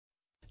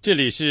这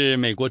里是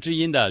美国之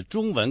音的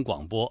中文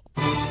广播。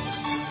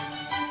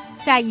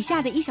在以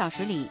下的1小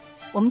时里，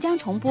我们将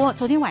重播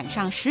昨天晚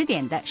上10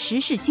点的时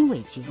事经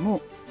纬节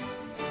目。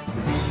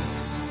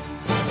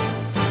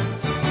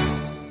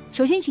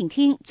首先请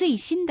听最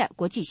新的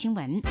国际新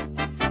闻。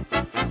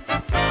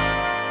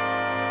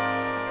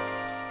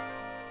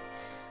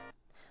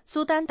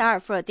苏丹达尔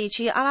富尔地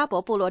区阿拉伯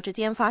部落之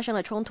间发生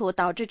了冲突，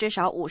导致至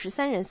少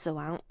53人死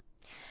亡。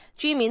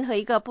居民和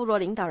一个部落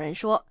领导人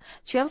说，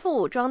全副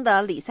武装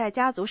的里塞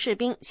家族士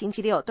兵星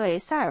期六对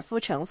塞尔夫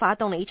城发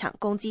动了一场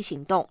攻击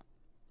行动。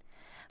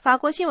法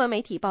国新闻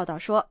媒体报道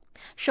说，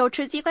手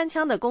持机关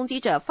枪的攻击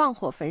者放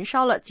火焚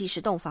烧了几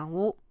十栋房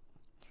屋。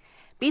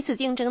彼此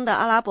竞争的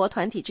阿拉伯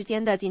团体之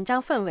间的紧张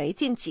氛围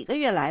近几个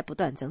月来不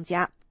断增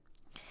加。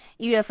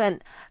1月份，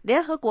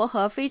联合国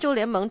和非洲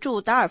联盟驻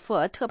达尔富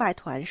尔特派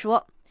团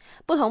说，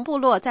不同部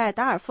落在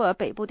达尔富尔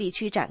北部地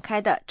区展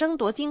开的争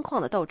夺金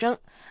矿的斗争，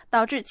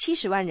导致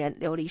70万人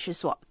流离失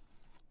所。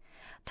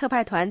特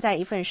派团在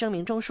一份声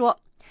明中说，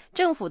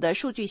政府的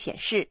数据显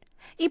示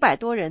，100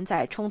多人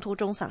在冲突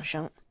中丧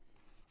生。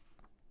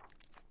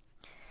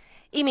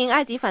一名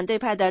埃及反对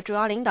派的主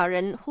要领导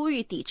人呼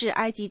吁抵制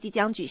埃及即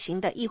将举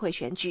行的议会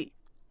选举。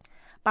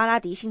巴拉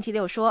迪星期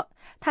六说，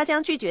他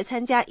将拒绝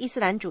参加伊斯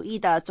兰主义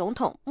的总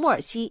统穆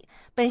尔西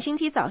本星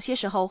期早些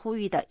时候呼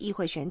吁的议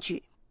会选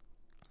举。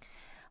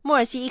穆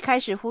尔西一开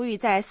始呼吁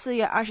在4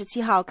月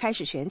27号开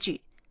始选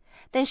举，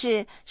但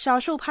是少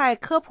数派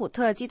科普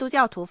特基督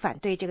教徒反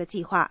对这个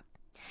计划，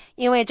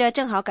因为这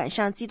正好赶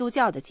上基督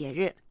教的节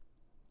日。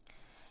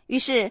于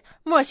是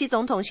穆尔西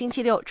总统星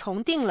期六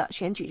重定了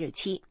选举日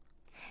期，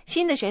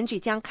新的选举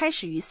将开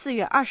始于4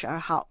月22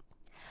号，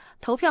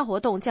投票活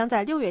动将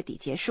在6月底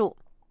结束。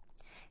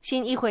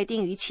新议会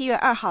定于7月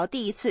2号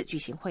第一次举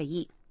行会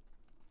议。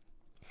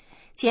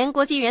前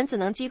国际原子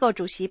能机构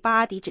主席巴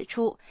拉迪指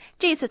出，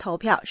这次投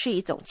票是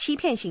一种欺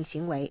骗性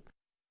行为。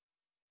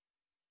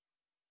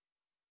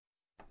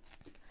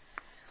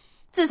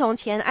自从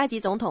前埃及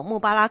总统穆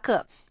巴拉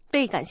克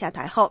被赶下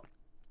台后，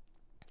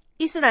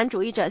伊斯兰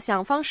主义者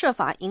想方设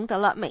法赢得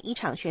了每一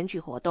场选举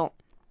活动。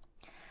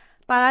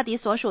巴拉迪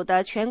所属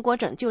的全国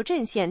拯救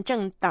阵线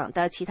政党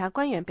的其他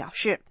官员表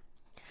示，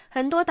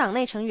很多党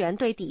内成员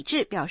对抵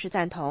制表示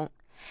赞同，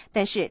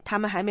但是他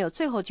们还没有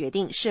最后决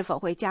定是否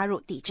会加入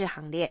抵制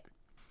行列。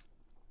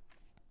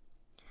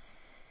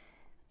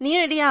尼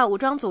日利亚武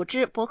装组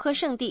织博科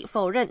圣地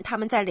否认他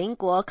们在邻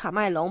国卡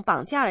麦隆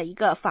绑架了一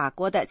个法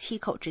国的7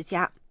口之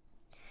家。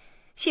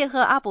谢赫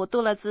阿卜杜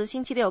勒兹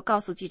星期六告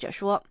诉记者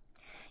说，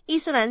伊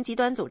斯兰极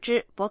端组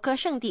织博科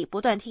圣地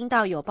不断听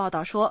到有报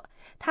道说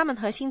他们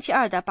和星期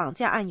二的绑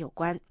架案有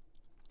关。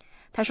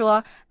他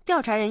说，调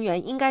查人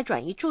员应该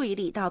转移注意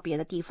力到别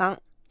的地方，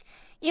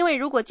因为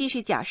如果继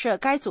续假设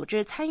该组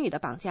织参与了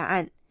绑架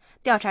案，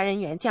调查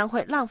人员将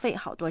会浪费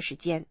好多时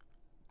间。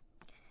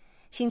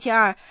星期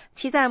二，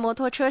骑在摩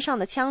托车上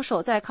的枪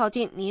手在靠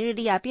近尼日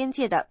利亚边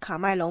界的卡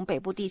麦隆北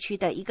部地区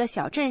的一个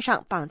小镇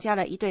上绑架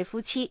了一对夫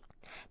妻，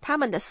他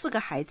们的4个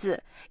孩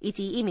子以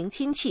及一名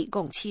亲戚，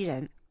共7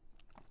人。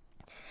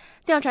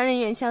调查人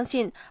员相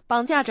信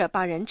绑架者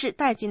把人质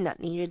带进了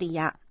尼日利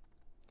亚。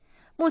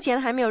目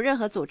前还没有任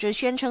何组织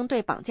宣称对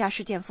绑架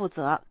事件负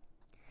责，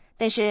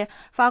但是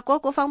法国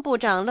国防部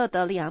长勒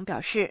德里昂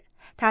表示，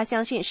他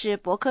相信是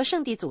博科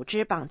圣地组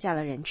织绑架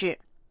了人质。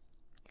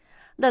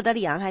勒德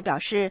里昂还表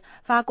示，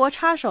法国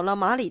插手了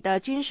马里的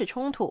军事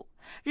冲突，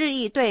日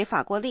益对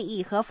法国利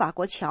益和法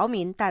国侨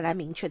民带来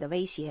明确的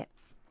威胁。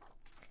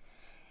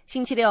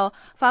星期六，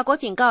法国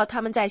警告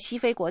他们在西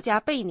非国家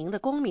贝宁的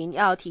公民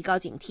要提高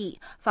警惕，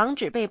防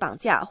止被绑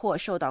架或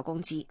受到攻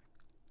击。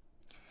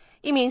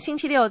一名星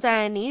期六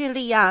在尼日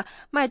利亚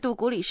麦杜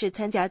古里市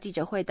参加记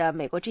者会的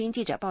美国之音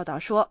记者报道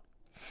说，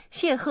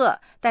谢赫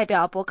代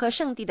表博科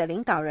圣地的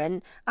领导人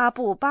阿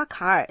布巴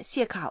卡尔·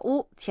谢卡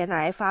乌前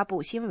来发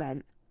布新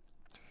闻。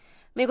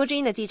美国之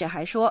音的记者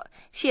还说，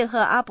谢赫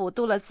阿卜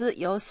杜勒兹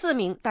由4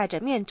名戴着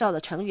面罩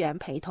的成员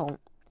陪同，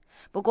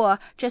不过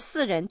这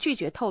4人拒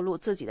绝透露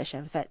自己的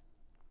身份。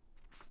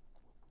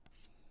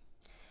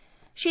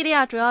叙利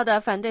亚主要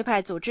的反对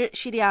派组织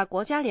叙利亚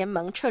国家联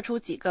盟撤出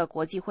几个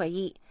国际会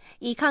议，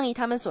以抗议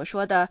他们所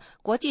说的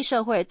国际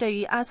社会对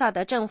于阿萨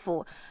德政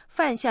府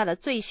犯下了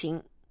罪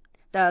行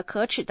的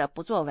可耻的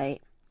不作为。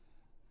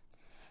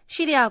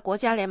叙利亚国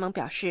家联盟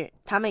表示，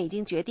他们已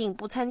经决定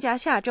不参加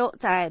下周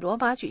在罗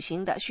马举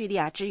行的叙利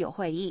亚之友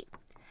会议，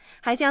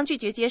还将拒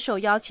绝接受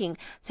邀请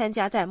参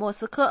加在莫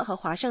斯科和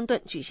华盛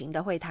顿举行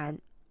的会谈。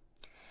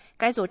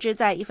该组织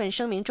在一份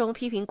声明中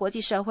批评国际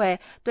社会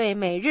对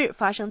每日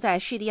发生在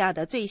叙利亚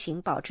的罪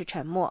行保持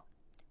沉默。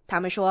他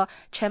们说，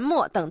沉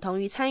默等同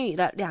于参与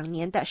了2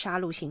年的杀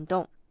戮行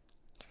动。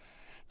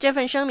这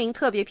份声明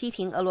特别批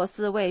评俄罗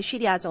斯为叙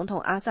利亚总统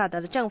阿萨德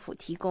的政府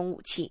提供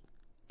武器。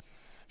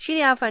叙利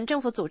亚反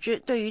政府组织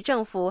对于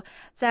政府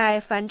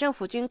在反政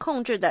府军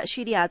控制的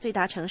叙利亚最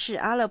大城市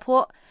阿勒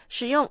颇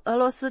使用俄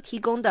罗斯提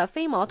供的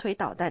飞毛腿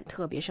导弹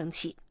特别生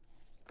气。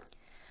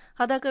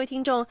好的，各位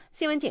听众，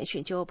新闻简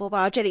讯就播报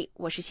到这里，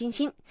我是欣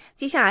欣。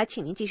接下来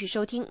请您继续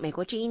收听美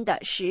国之音的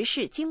时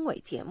事经纬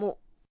节目。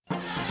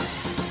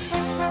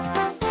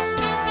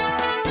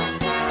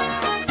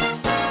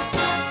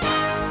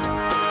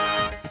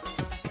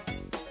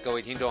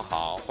听众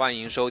好，欢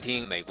迎收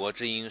听美国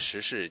之音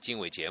时事经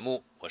纬节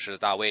目，我是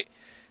大卫。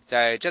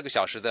在这个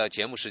小时的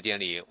节目时间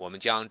里，我们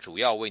将主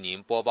要为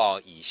您播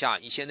报以下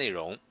一些内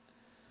容。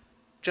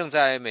正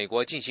在美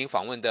国进行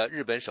访问的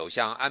日本首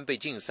相安倍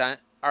晋三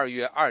2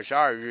月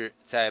22日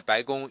在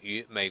白宫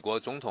与美国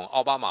总统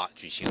奥巴马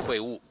举行会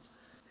晤。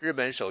日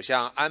本首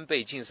相安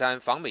倍晋三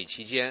访美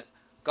期间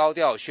高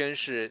调宣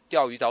示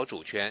钓鱼岛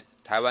主权，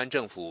台湾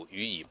政府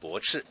予以驳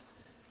斥。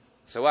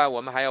此外，我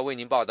们还要为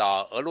您报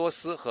道俄罗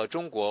斯和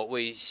中国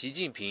为习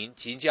近平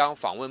即将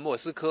访问莫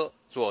斯科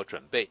做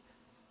准备。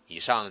以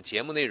上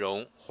节目内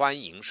容欢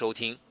迎收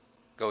听。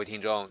各位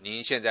听众，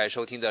您现在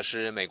收听的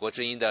是美国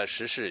之音的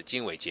时事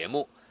经纬节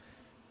目。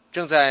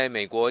正在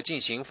美国进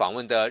行访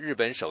问的日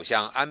本首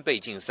相安倍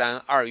晋三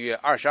2月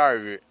22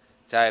日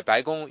在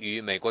白宫与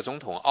美国总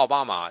统奥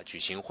巴马举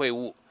行会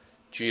晤。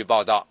据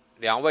报道，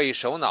两位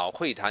首脑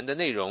会谈的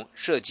内容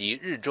涉及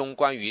日中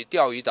关于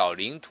钓鱼岛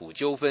领土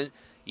纠纷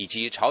以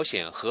及朝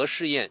鲜核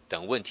试验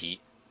等问题。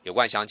有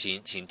关详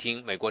情，请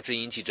听美国之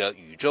音记者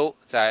宇宙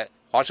在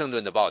华盛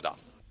顿的报道。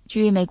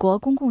据美国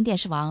公共电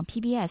视网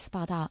PBS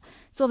报道，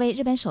作为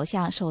日本首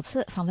相首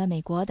次访问美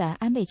国的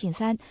安倍晋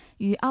三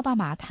与奥巴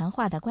马谈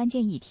话的关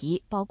键议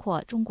题包括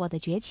中国的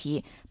崛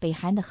起、北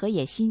韩的核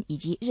野心以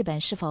及日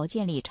本是否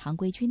建立常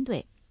规军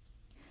队。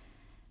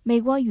美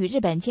国与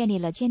日本建立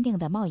了坚定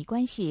的贸易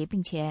关系，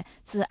并且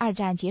自二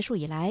战结束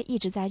以来一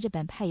直在日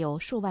本派有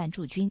数万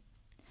驻军。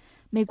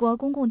美国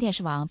公共电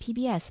视网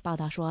PBS 报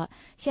道说，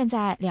现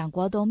在两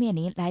国都面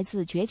临来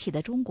自崛起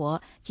的中国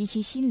及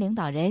其新领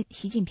导人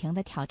习近平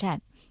的挑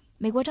战。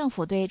美国政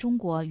府对中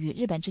国与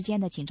日本之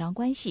间的紧张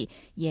关系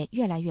也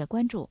越来越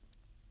关注。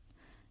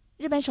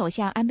日本首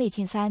相安倍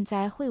晋三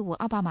在会晤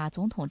奥巴马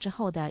总统之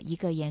后的一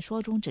个演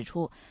说中指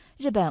出，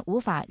日本无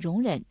法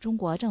容忍中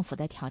国政府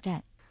的挑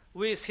战。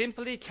We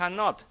simply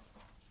cannot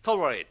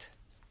tolerate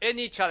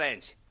any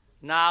challenge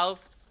now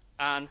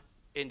and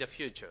in the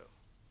future.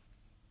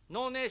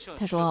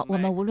 他说，我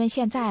们无论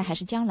现在还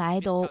是将来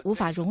都无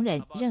法容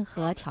忍任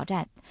何挑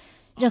战。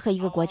任何一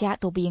个国家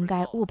都不应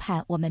该误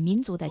判我们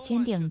民族的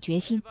坚定决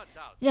心，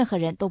任何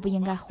人都不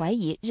应该怀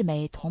疑日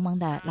美同盟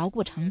的牢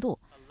固程度，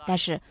但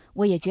是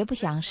我也绝不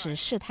想使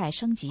事态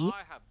升级。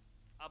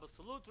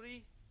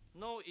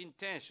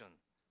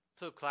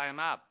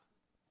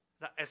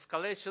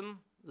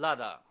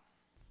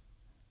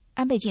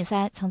安倍晋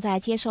三曾在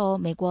接受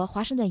美国《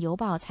华盛顿邮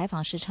报》采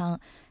访时称，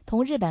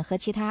同日本和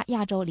其他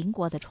亚洲邻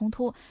国的冲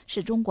突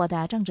是中国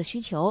的政治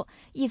需求，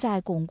意在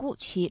巩固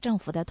其政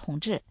府的统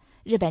治。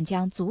日本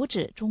将阻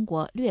止中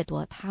国掠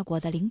夺他国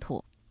的领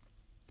土。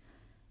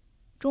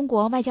中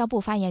国外交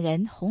部发言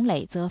人洪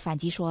磊则反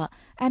击说，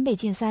安倍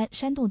晋三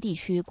煽动地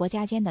区国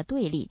家间的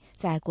对立，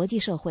在国际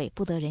社会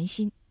不得人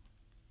心。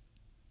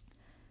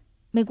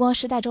美国《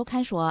时代周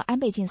刊》说，安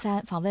倍晋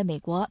三访问美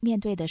国面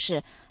对的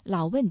是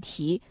老问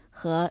题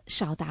和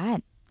少答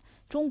案。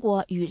中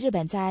国与日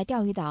本在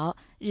钓鱼岛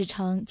日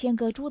称尖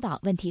阁诸岛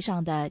问题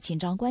上的紧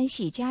张关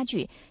系加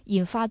剧，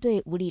引发对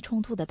武力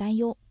冲突的担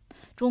忧。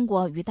中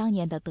国与当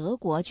年的德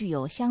国具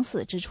有相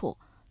似之处，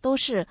都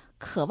是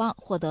渴望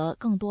获得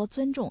更多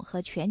尊重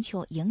和全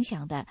球影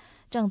响的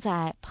正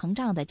在膨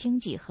胀的经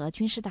济和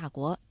军事大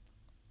国。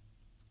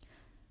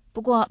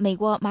不过，美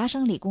国麻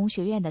省理工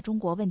学院的中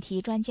国问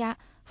题专家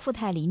傅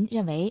泰林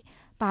认为，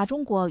把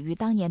中国与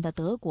当年的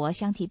德国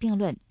相提并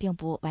论并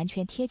不完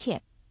全贴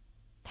切。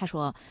他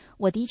说，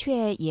我的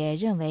确也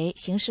认为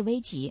形势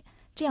危急，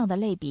这样的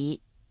类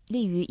比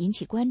利于引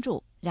起关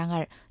注。然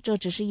而，这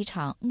只是一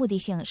场目的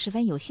性十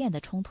分有限的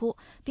冲突，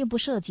并不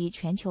涉及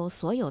全球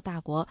所有大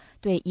国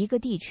对一个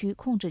地区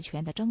控制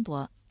权的争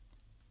夺。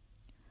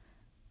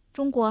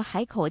中国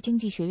海口经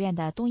济学院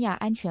的东亚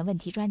安全问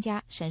题专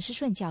家沈世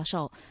顺教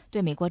授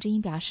对美国之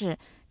音表示，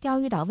钓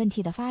鱼岛问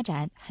题的发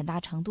展很大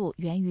程度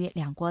源于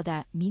两国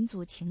的民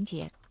族情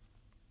结。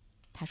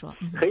他说，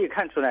可以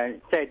看出来，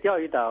在钓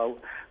鱼岛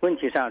问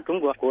题上，中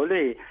国国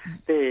内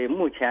对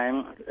目前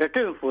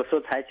政府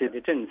所采取的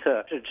政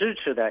策是支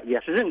持的，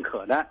也是认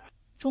可的。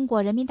中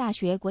国人民大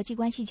学国际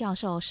关系教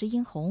授石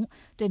英红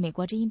对美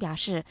国之音表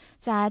示，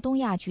在东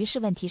亚局势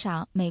问题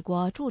上，美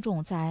国注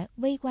重在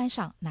微观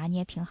上拿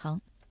捏平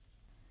衡。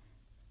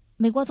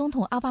美国总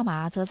统奥巴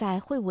马则在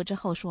会晤之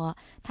后说，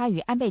他与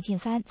安倍晋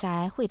三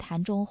在会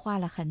谈中花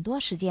了很多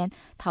时间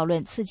讨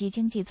论刺激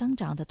经济增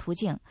长的途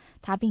径，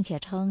他并且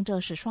称这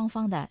是双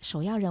方的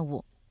首要任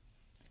务。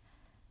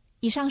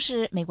以上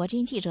是美国之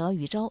音记者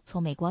宇宙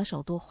从美国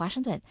首都华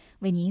盛顿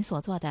为您所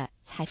做的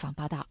采访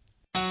报道。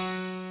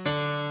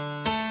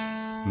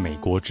美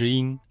国之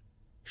音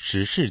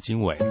时事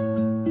经纬。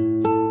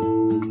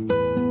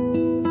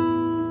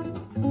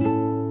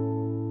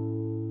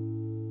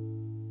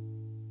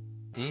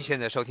您现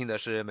在收听的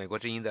是美国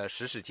之音的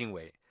时事经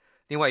纬。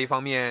另外一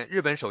方面，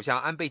日本首相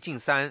安倍晋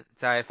三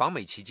在访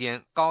美期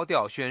间高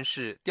调宣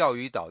示钓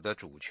鱼岛的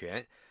主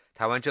权，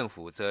台湾政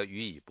府则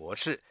予以驳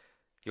斥。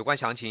有关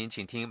详情，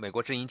请听美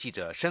国之音记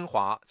者申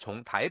华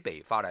从台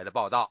北发来的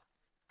报道。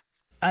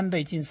安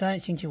倍晋三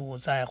星期五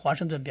在华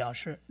盛顿表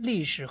示，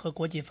历史和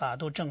国际法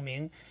都证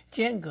明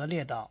间隔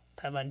列岛，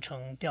台湾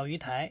称钓鱼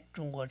台，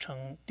中国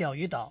称钓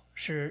鱼岛，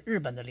是日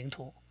本的领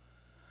土。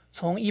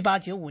从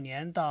1895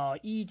年到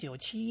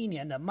1971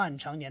年的漫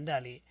长年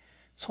代里，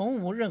从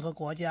无任何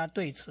国家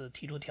对此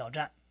提出挑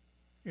战。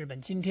日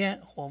本今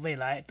天或未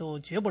来都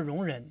绝不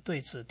容忍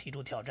对此提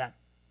出挑战。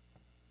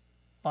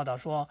报道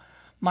说，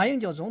马英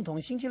九总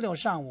统星期六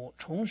上午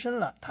重申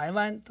了台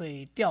湾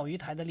对钓鱼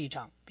台的立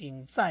场，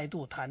并再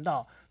度谈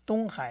到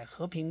东海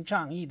和平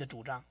倡议的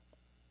主张。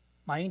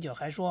马英九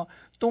还说，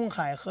东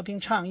海和平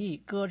倡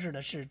议搁置的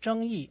是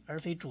争议而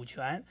非主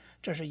权，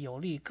这是有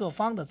利各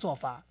方的做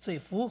法，最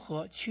符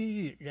合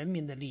区域人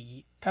民的利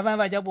益。台湾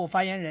外交部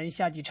发言人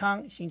夏继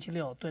昌星期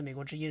六对美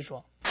国之音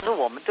说，那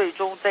我们对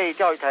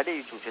钓鱼台利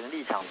益主权的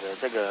立场的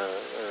这个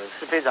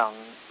是非常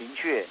明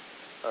确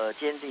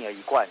坚定而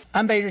一贯。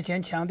安倍日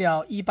前强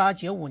调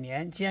1895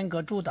年间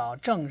隔诸岛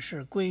正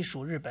式归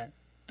属日本，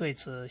对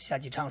此夏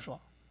继昌说，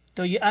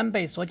对于安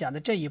倍所讲的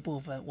这一部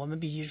分，我们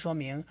必须说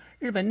明，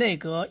日本内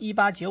阁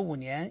1895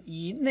年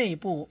以内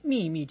部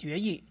秘密决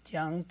议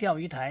将钓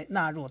鱼台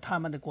纳入他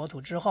们的国土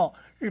之后，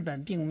日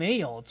本并没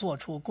有做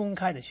出公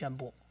开的宣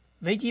布。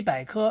维基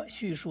百科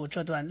叙述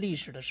这段历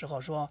史的时候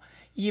说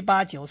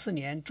，1894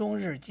年中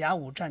日甲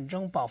午战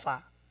争爆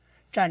发，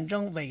战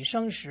争尾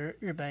声时，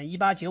日本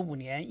1895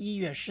年1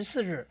月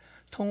14日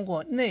通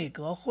过内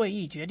阁会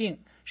议决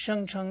定，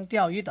声称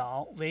钓鱼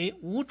岛为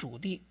无主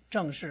地，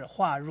正式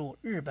划入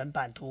日本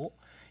版图，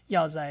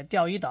要在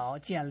钓鱼岛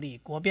建立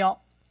国标。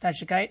但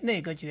是该内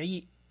阁决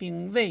议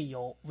并未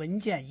有文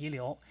件遗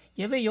留，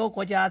也未由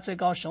国家最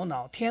高首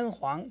脑天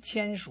皇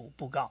签署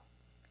布告。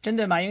针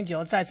对马英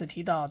九再次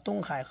提到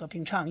东海和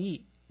平倡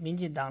议，民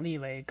进党立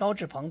委高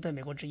志鹏对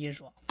美国之音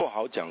说，不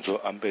好讲说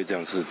安倍这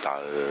样是打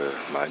了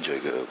马英九一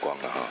个耳光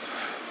了哈，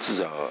至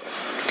少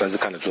但是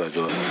看得出来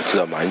说，至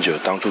少马英九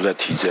当初在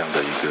提这样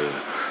的一个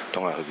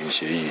东海和平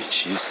协议，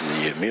其实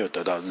也没有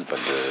得到日本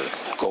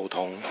的沟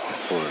通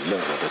或任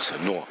何的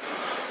承诺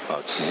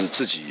只是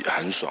自己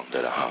很爽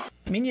的了哈。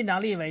民进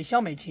党立委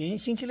萧美琴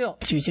星期六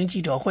举行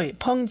记者会，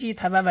抨击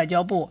台湾外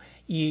交部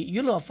以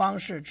娱乐方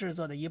式制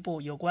作的一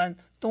部有关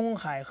东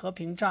海和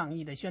平倡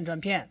议的宣传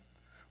片。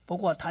不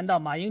过谈到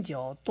马英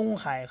九东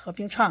海和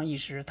平倡议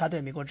时，他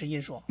对美国之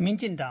音说，民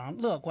进党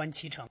乐观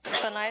其成。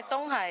本来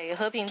东海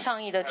和平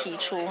倡议的提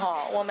出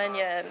我们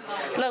也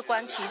乐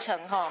观其成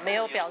没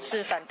有表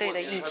示反对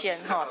的意见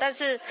但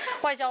是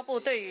外交部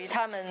对于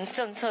他们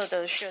政策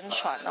的宣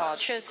传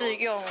却是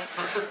用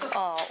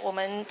我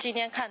们今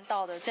天看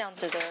到的这样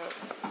子的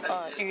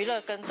娱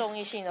乐跟综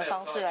艺性的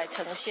方式来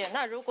呈现。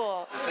那如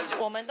果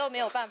我们都没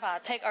有办法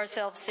take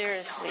ourselves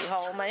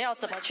seriously 我们要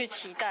怎么去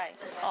期待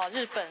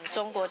日本、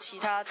中国其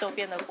他周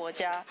边的国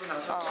家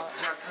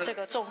这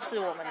个重视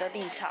我们的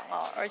立场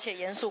而且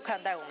严肃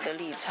看待我们的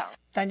立场。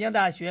淡江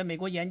大学美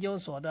国研究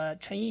所的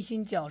陈一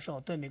新教授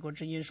对美国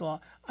之音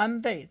说，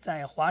安倍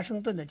在华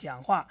盛顿的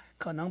讲话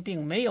可能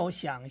并没有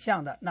想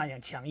象的那样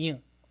强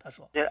硬。他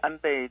说，觉得安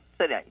倍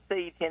这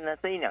一天呢，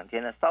这一两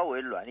天呢稍微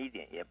软一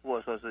点，也不过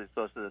说是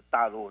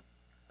大陆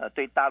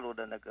对大陆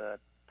的那个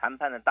谈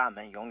判的大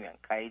门永远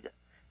开着。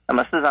那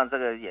么事实上这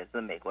个也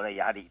是美国的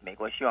压力，美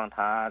国希望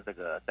他这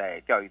个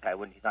在钓鱼台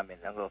问题上面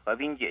能够和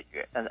平解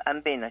决，但是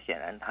安倍呢显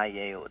然他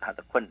也有他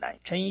的困难。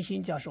陈一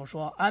新教授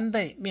说，安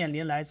倍面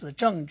临来自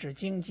政治、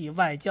经济、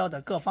外交的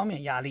各方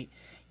面压力，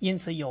因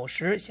此有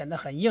时显得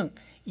很硬，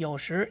有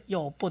时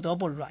又不得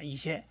不软一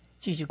些，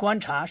继续观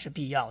察是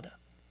必要的。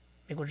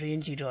美国之音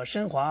记者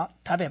申华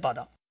台北报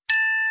道。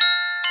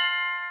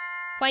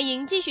欢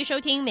迎继续收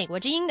听美国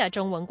之音的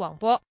中文广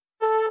播。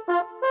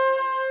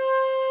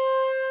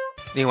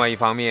另外一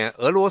方面，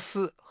俄罗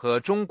斯和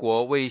中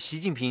国为习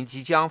近平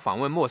即将访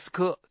问莫斯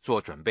科做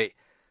准备，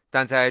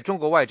但在中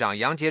国外长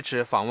杨洁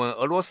篪访问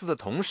俄罗斯的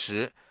同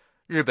时，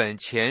日本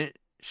前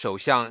首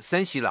相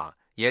森喜朗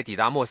也抵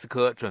达莫斯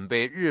科，准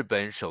备日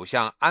本首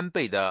相安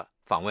倍的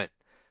访问。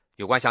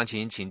有关详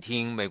情，请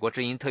听美国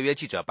之音特约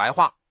记者白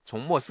桦从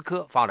莫斯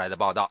科发来的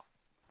报道。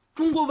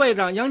中国外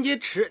长杨洁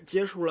篪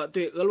结束了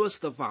对俄罗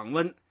斯的访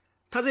问，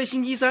他在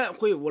星期三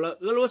会晤了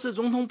俄罗斯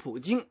总统普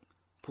京。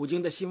普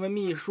京的新闻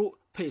秘书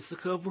佩斯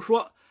科夫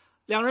说，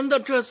两人的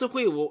这次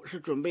会晤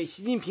是准备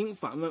习近平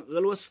访问俄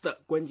罗斯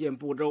的关键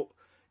步骤，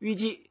预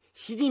计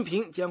习近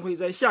平将会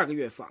在下个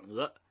月访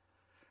俄。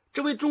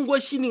这位中国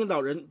新领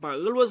导人把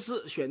俄罗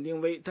斯选定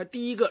为他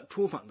第一个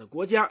出访的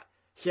国家，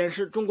显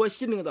示中国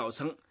新领导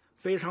层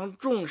非常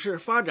重视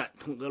发展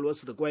同俄罗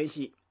斯的关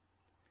系。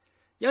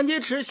杨洁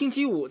篪星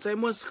期五在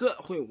莫斯科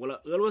会晤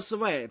了俄罗斯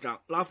外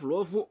长拉夫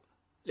罗夫，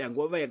两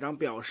国外长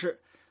表示，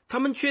他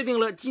们确定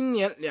了今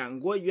年两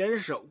国元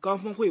首高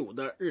峰会晤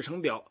的日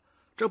程表，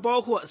这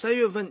包括3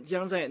月份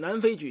将在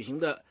南非举行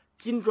的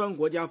金砖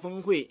国家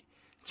峰会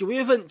，9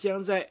月份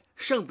将在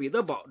圣彼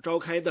得堡召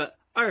开的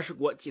20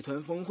国集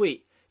团峰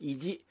会，以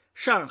及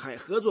上海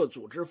合作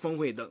组织峰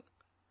会等。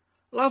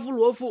拉夫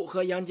罗夫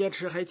和杨洁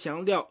篪还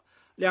强调，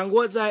两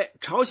国在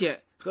朝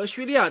鲜和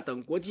叙利亚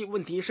等国际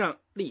问题上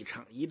立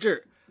场一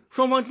致，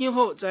双方今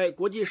后在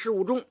国际事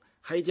务中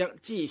还将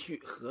继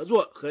续合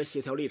作和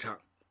协调立场。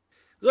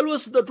俄罗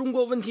斯的中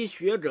国问题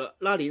学者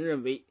拉林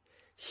认为，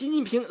习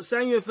近平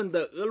3月份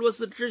的俄罗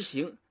斯之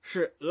行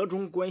是俄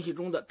中关系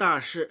中的大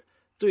事，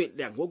对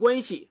两国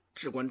关系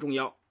至关重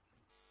要。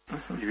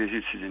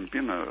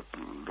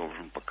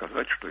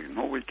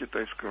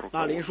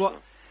拉林说，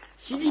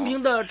习近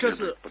平的这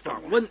次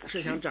访问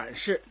是想展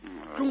示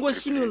中国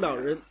新领导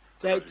人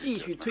在继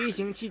续推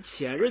行其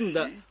前任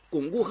的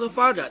巩固和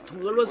发展同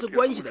俄罗斯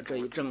关系的这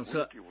一政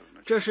策，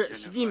这是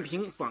习近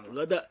平访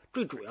俄的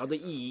最主要的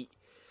意义。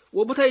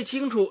我不太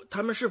清楚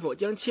他们是否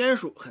将签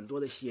署很多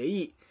的协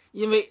议，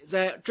因为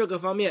在这个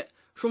方面，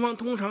双方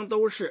通常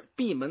都是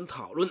闭门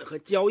讨论和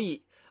交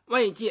易，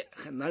外界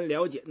很难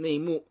了解内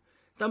幕。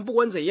但不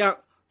管怎样，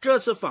这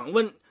次访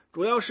问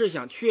主要是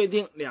想确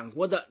定两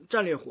国的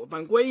战略伙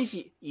伴关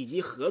系以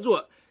及合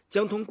作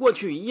将同过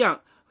去一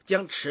样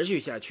将持续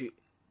下去。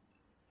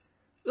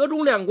俄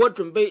中两国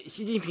准备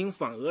习近平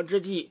访俄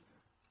之际，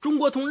中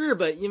国同日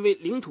本因为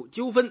领土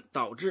纠纷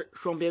导致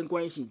双边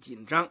关系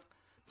紧张。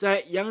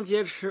在杨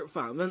洁篪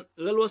访问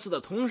俄罗斯的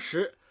同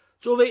时，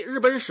作为日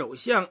本首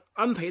相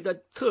安倍的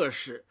特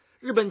使，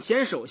日本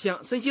前首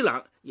相森喜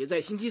朗也在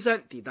星期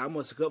三抵达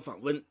莫斯科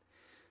访问。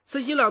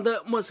森喜朗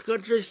的莫斯科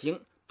之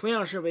行同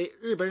样是为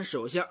日本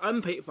首相安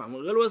倍访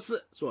问俄罗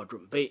斯做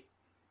准备。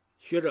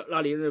学者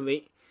拉林认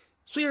为，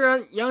虽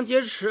然杨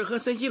洁篪和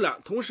森喜朗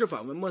同时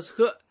访问莫斯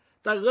科，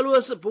但俄罗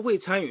斯不会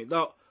参与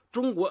到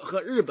中国和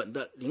日本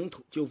的领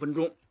土纠纷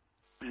中。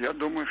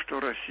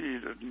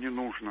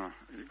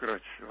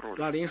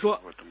拉林说，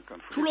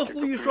除了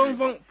呼吁双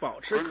方保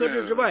持克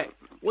制之外，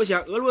我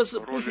想俄罗斯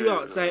不需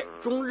要在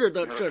中日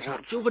的这场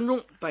纠纷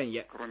中扮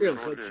演任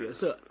何角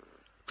色。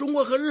中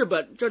国和日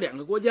本这两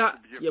个国家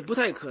也不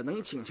太可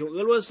能请求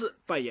俄罗斯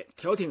扮演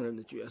调停人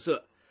的角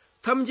色，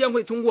他们将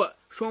会通过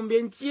双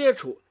边接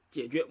触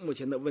解决目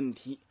前的问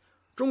题。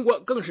中国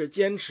更是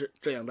坚持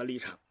这样的立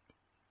场。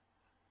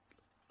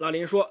拉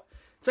林说，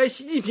在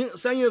习近平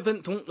3月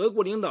份同俄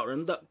国领导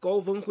人的高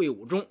峰会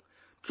晤中，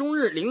中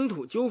日领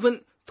土纠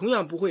纷同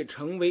样不会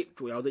成为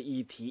主要的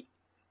议题。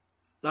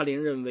拉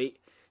林认为，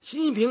习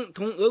近平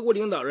同俄国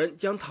领导人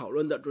将讨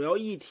论的主要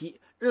议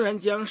题仍然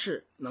将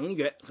是能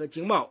源和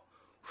经贸，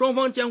双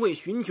方将会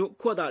寻求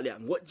扩大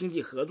两国经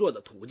济合作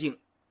的途径。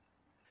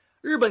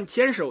日本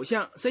前首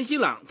相森喜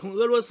朗同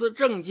俄罗斯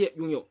政界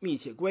拥有密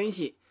切关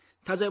系，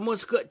他在莫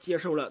斯科接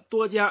受了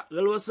多家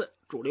俄罗斯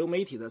主流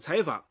媒体的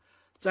采访。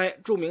在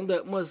著名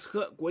的莫斯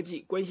科国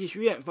际关系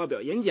学院发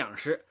表演讲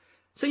时，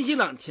森喜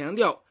朗强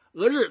调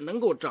俄日能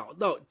够找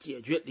到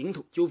解决领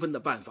土纠纷的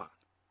办法。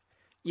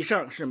以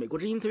上是美国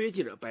之音特约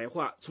记者白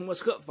桦从莫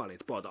斯科发来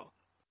的报道。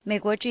美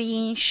国之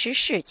音时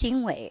事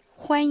经纬，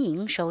欢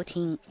迎收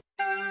听。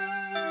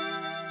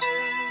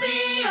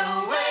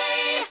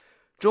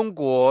中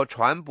国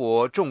船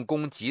舶重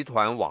工集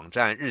团网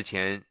站日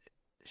前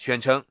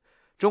宣称，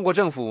中国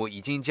政府已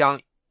经将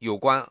有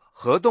关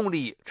核动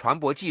力船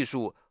舶技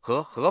术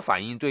和核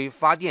反应堆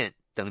发电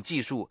等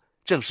技术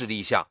正式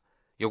立项。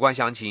有关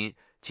详情，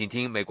请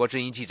听美国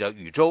之音记者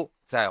宇宙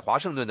在华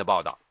盛顿的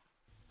报道。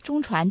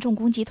中船重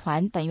工集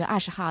团本月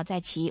20号在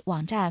其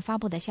网站发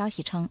布的消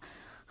息称，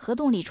核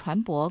动力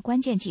船舶关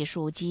键技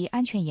术及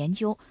安全研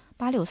究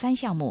863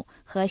项目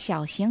和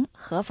小型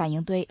核反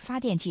应堆发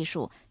电技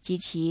术及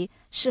其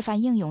示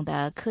范应用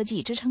的科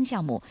技支撑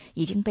项目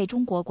已经被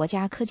中国国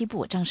家科技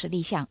部正式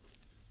立项。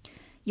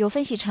有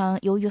分析称，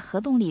由于核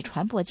动力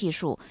船舶技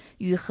术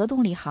与核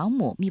动力航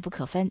母密不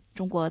可分，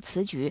中国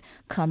此举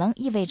可能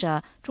意味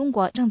着中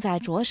国正在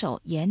着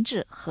手研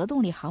制核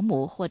动力航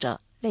母或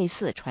者类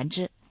似船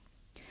只。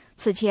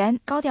此前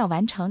高调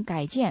完成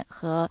改建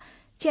和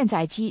舰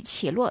载机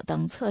起落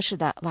等测试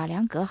的瓦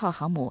良格号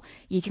航母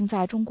已经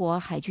在中国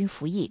海军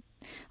服役，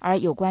而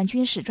有关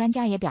军事专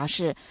家也表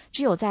示，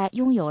只有在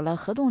拥有了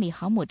核动力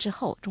航母之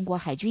后，中国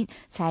海军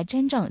才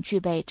真正具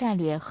备战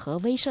略核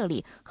威慑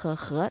力和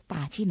核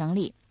打击能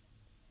力。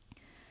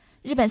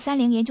日本三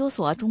菱研究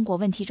所中国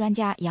问题专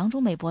家杨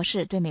中美博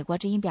士对美国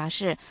之音表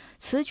示，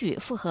此举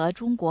符合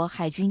中国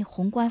海军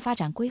宏观发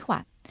展规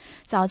划。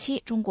早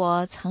期中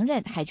国曾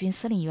任海军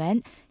司令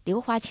员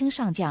刘华清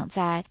上将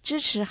在支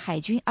持海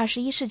军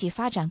21世纪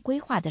发展规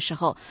划的时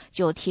候，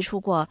就提出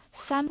过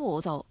3步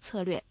走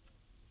策略。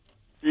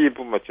第一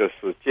步嘛，就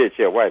是借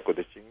鉴外国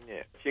的经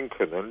验，尽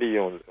可能利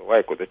用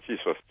外国的技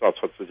术造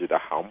出自己的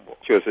航母，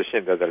就是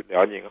现在的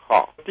辽宁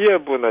号。第二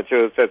步呢，就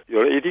是在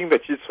有了一定的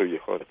基础以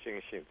后，进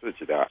行自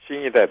己的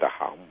新一代的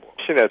航母。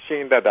现在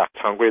新一代的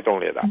常规动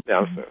力的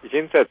两艘已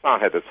经在上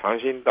海的长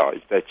兴岛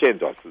在建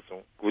造之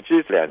中，估计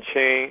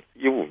2015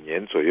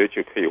年左右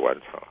就可以完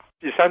成了。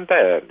第3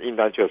代应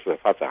当就是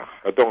发展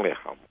核动力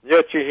航母。你要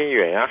进行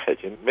远洋海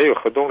军，没有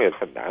核动力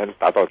很难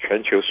达到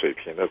全球水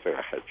平的这个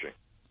海军。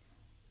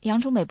杨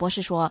中美博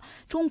士说，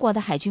中国的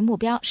海军目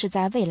标是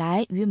在未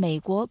来与美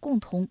国共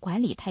同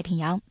管理太平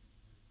洋。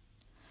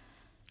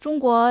中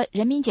国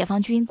人民解放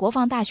军国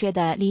防大学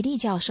的李立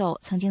教授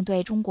曾经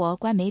对中国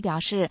官媒表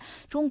示，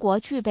中国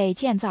具备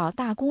建造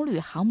大功率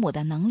航母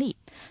的能力，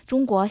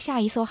中国下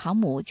一艘航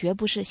母绝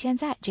不是现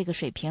在这个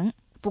水平。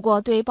不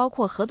过，对包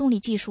括核动力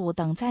技术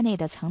等在内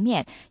的层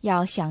面，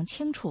要想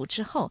清楚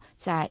之后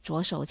再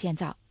着手建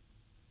造。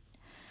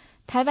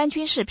台湾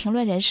军事评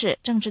论人士、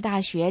政治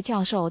大学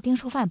教授丁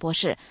书范博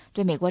士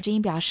对美国之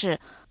音表示，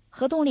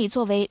核动力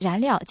作为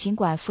燃料尽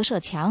管辐射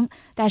强，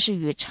但是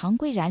与常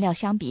规燃料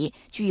相比，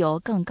具有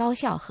更高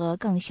效和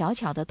更小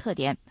巧的特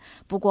点。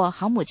不过，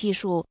航母技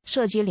术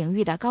涉及领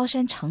域的高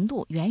深程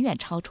度远远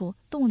超出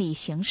动力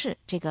形式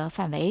这个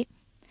范围。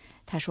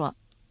他说，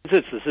这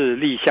只是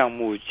立项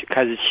目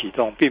开始启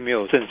动，并没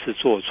有正式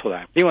做出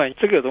来。另外，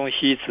这个东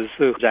西只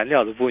是燃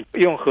料的部分，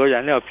用核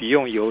燃料比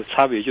用油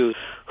差别就是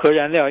核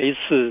燃料一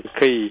次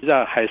可以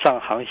让海上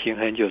航行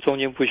很久，中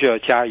间不需要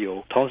加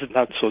油，同时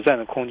它所占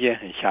的空间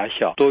很狭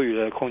小，多余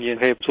的空间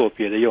可以做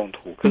别的用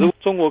途。可是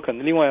中国可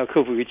能另外要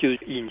克服一个就是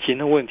引擎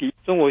的问题，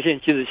中国现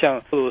在即使像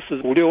俄罗斯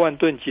5-6万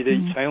吨级的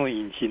船用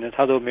引擎呢，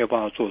它都没有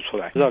办法做出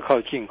来，都要靠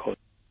进口。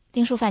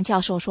丁书范教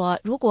授说，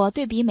如果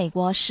对比美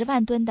国10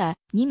万吨的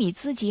尼米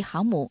兹级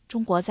航母，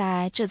中国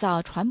在制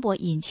造船舶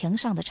引擎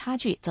上的差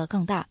距则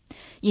更大。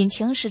引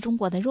擎是中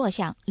国的弱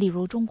项，例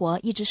如中国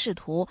一直试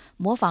图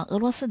模仿俄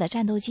罗斯的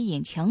战斗机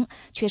引擎，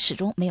却始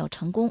终没有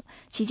成功，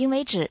迄今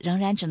为止仍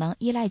然只能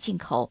依赖进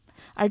口。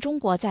而中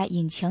国在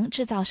引擎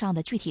制造上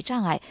的具体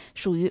障碍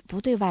属于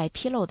不对外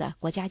披露的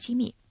国家机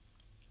密。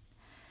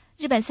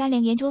日本30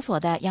研究所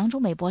的杨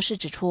中美博士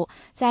指出，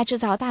在制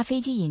造大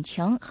飞机引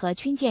擎和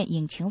军舰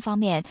引擎方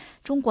面，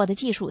中国的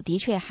技术的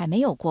确还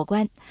没有过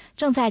关，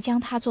正在将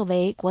它作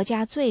为国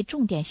家最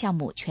重点项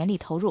目全力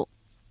投入。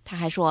他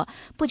还说，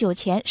不久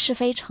前试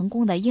飞成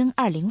功的鹰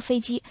20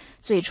飞机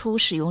最初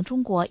使用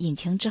中国引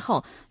擎之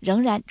后，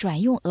仍然转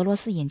用俄罗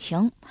斯引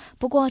擎。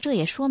不过，这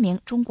也说明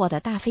中国的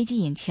大飞机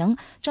引擎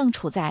正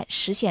处在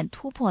实现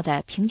突破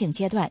的瓶颈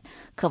阶段，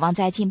渴望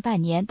在近半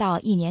年到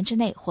1年之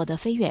内获得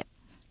飞跃。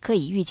可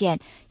以预见，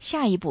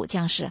下一步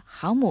将是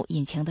航母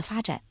引擎的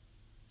发展。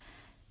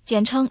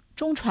简称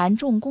中船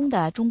重工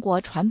的中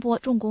国船舶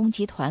重工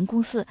集团公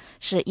司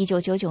是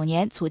1999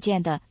年组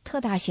建的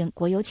特大型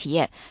国有企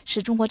业，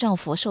是中国政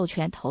府授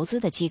权投资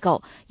的机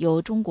构，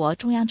由中国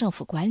中央政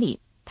府管理。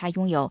它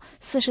拥有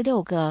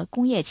46个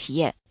工业企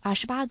业、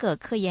28个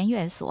科研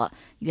院所，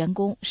员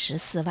工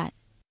14万。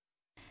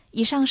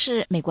以上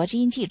是美国之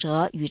音记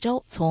者宇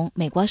宙从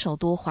美国首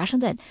都华盛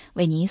顿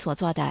为您所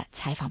做的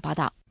采访报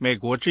道。美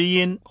国之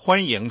音，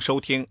欢迎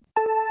收听。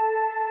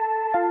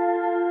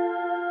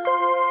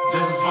The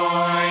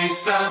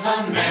Voice of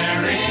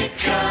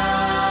America。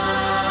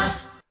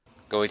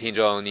 各位听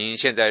众，您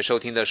现在收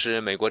听的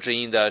是美国之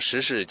音的时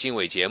事经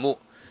纬节目。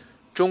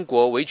中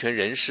国维权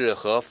人士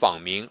和访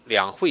民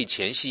两会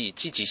前夕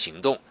积极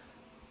行动，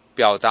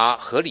表达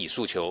合理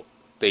诉求。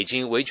北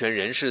京维权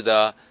人士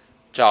的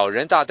找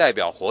人大代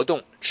表活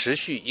动持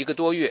续1个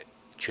多月，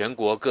全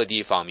国各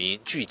地访民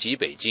聚集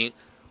北京，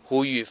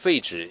呼吁废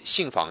止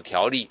信访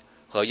条例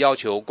和要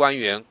求官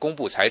员公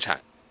布财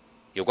产。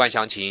有关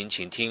详情，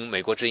请听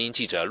美国之音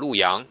记者陆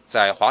洋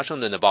在华盛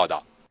顿的报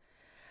道。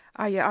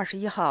2月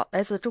21号，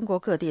来自中国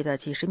各地的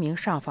几十名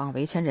上访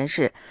维权人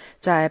士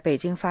在北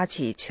京发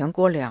起全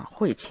国两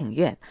会请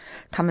愿，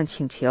他们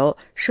请求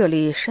设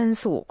立申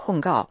诉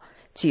控告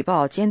举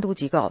报监督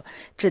机构，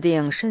制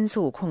定申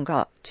诉控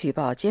告举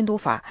报监督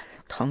法，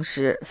同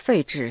时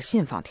废止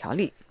信访条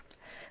例。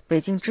北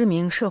京知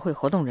名社会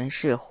活动人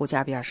士胡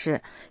佳表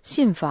示，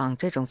信访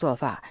这种做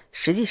法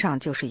实际上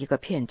就是一个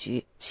骗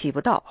局，起不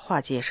到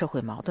化解社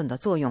会矛盾的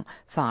作用，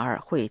反而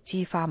会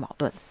激发矛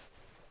盾。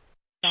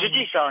实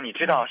际上你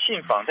知道，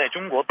信访在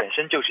中国本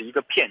身就是一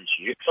个骗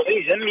局。所谓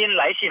人民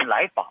来信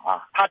来访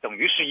啊，它等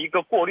于是一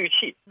个过滤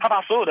器，它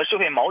把所有的社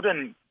会矛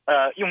盾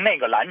用那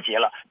个拦截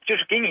了，就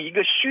是给你一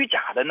个虚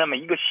假的那么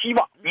一个希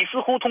望，你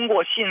似乎通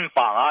过信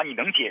访啊，你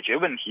能解决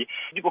问题。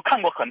我看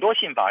过很多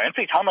信访人，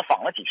最长的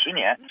访了几十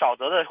年，少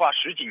则的话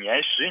10几年、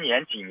10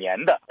年、几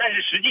年的，但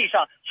是实际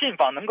上信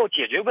访能够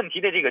解决问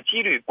题的这个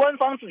几率，官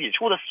方自己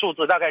出的数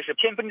字大概是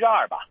2%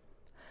吧。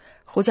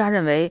胡佳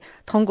认为，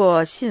通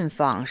过信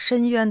访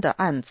申冤的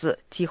案子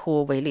几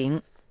乎为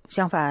零。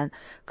相反，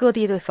各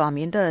地对访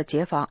民的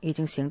解访已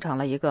经形成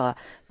了一个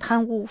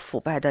贪污腐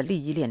败的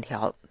利益链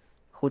条。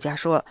胡佳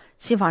说，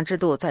信访制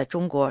度在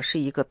中国是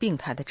一个病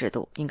态的制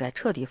度，应该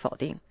彻底否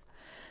定。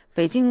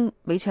北京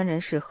维权人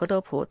士何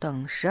德普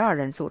等12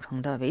人组成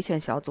的维权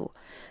小组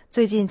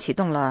最近启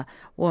动了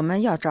我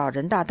们要找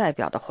人大代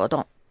表的活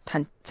动，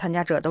参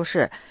加者都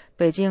是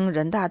北京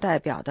人大代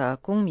表的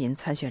公民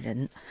参选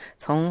人。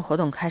从活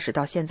动开始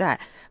到现在，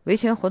维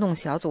权活动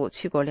小组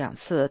去过2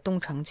次东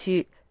城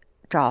区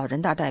找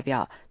人大代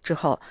表，之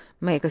后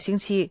每个星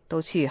期都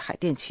去海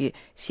淀区，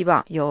希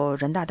望有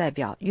人大代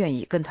表愿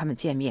意跟他们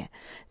见面。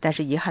但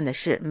是遗憾的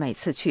是，每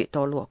次去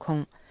都落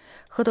空。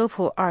何德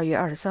普2月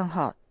23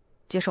号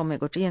接受美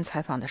国之音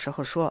采访的时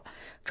候说，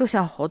这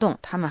项活动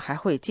他们还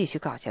会继续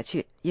搞下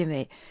去，因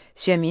为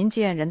选民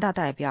见人大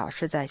代表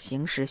是在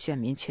行使选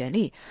民权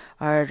利，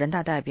而人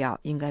大代表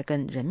应该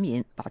跟人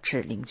民保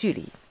持零距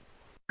离。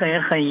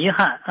很遗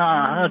憾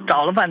啊，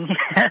找了半天，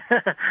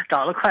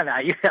找了快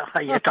2月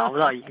了，也找不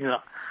到一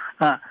个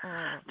啊。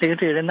这个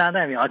人大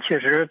代表确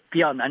实比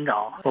较难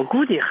找，我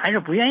估计还是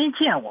不愿意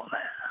见我们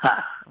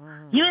啊，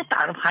因为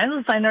打着牌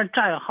子在那儿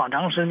站好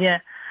长时间，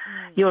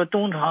又是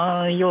东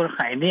城又是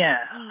海淀，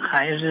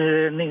还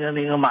是那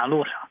个马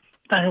路上，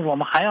但是我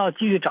们还要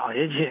继续找下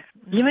去，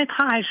因为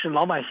他还是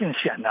老百姓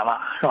选的嘛，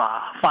是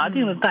吧？法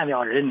定的代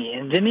表人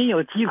民，人民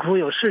有疾苦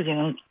有事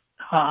情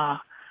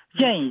啊，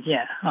见一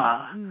见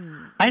啊，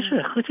还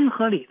是合情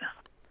合理的。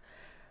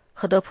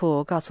何德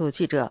普告诉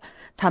记者，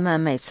他们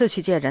每次去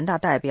见人大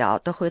代表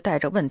都会带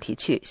着问题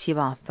去，希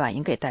望反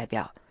映给代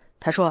表。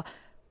他说，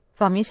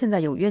访民现在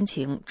有冤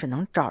情，只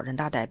能找人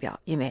大代表，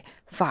因为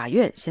法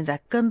院现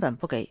在根本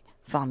不给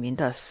访民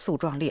的诉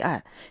状立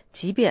案，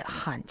即便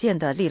罕见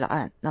的立了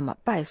案，那么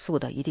败诉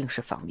的一定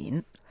是访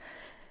民。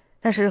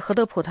但是何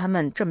德普他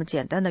们这么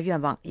简单的愿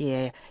望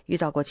也遇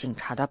到过警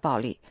察的暴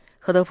力。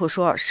何德普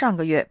说，上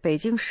个月北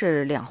京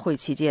市两会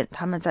期间，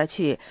他们在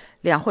去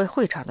两会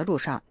会场的路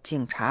上，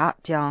警察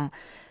将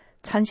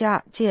参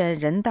加见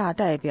人大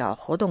代表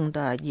活动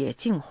的野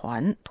径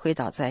环推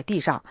倒在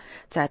地上，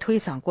在推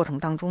搡过程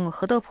当中，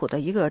何德普的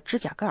一个指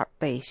甲盖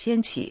被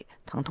掀起，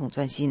疼痛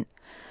钻心。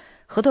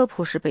何德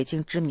普是北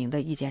京知名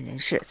的意见人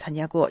士，参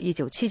加过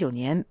1979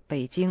年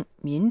北京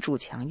民主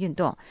墙运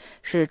动，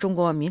是中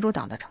国民主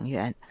党的成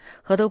员。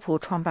何德普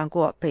创办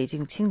过北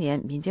京青年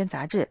民间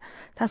杂志，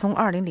他从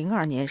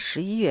2002年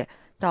11月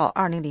到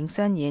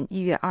2003年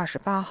1月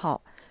28号，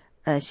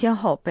先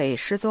后被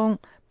失踪、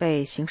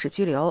被刑事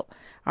拘留。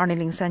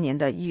2003年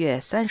的1月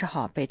30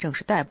号被正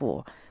式逮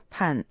捕，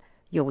判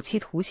有期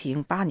徒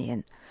刑8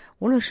年。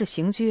无论是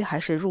刑拘还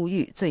是入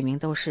狱，罪名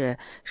都是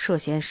涉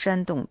嫌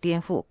煽动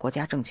颠覆国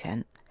家政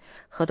权。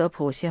何德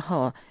普先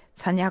后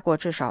参加过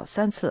至少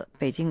3次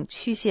北京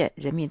区县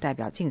人民代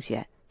表竞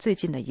选，最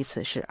近的一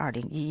次是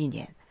2011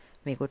年。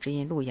美国之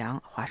音陆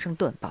洋华盛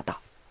顿报道。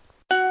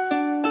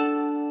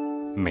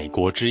美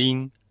国之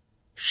音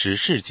时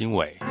事经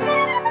纬。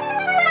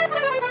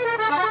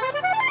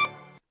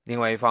另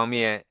外一方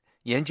面，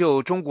研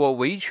究中国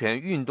维权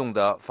运动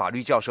的法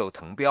律教授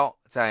滕彪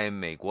在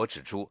美国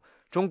指出，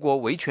中国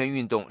维权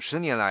运动10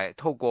年来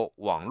透过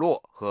网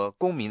络和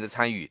公民的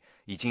参与，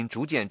已经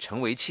逐渐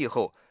成为气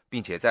候，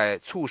并且在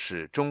促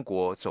使中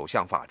国走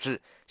向法治。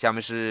下面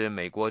是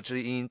美国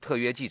之音特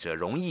约记者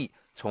荣毅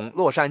从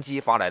洛杉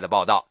矶发来的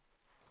报道。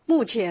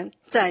目前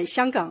在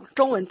香港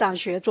中文大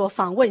学做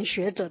访问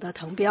学者的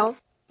滕彪，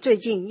最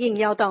近应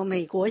邀到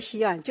美国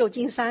西岸旧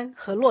金山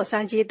和洛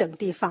杉矶等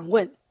地访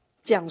问，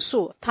讲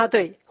述他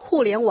对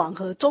互联网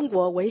和中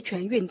国维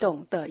权运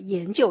动的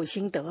研究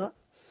心得。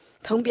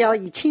滕彪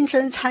以亲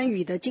身参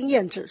与的经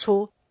验指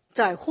出，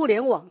在互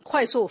联网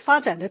快速发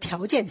展的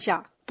条件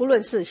下，不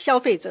论是消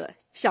费者、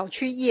小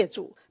区业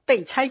主、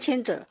被拆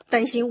迁者、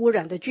担心污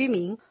染的居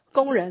民、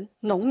工人、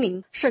农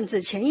民，甚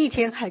至前一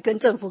天还跟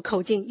政府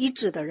口径一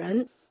致的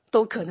人，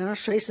都可能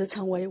随时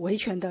成为维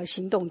权的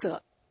行动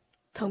者。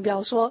滕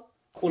彪说，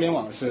互联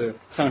网是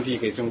上帝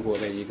给中国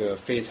的一个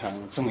非常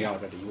重要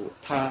的礼物，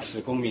它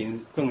使公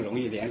民更容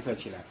易联合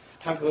起来，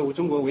它和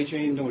中国维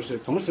权运动是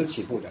同时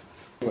起步的。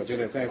我觉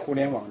得在互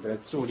联网的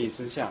助力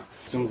之下，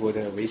中国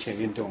的维权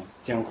运动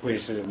将会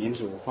是民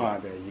主化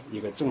的一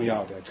个重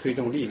要的推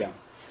动力量，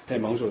在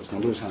某种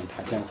程度上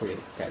它将会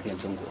改变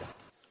中国。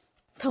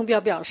滕彪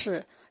表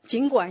示，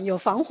尽管有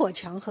防火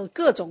墙和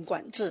各种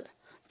管制，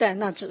但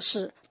那只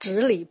是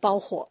纸里包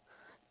火。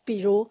比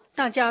如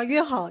大家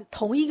约好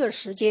同一个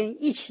时间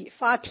一起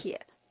发帖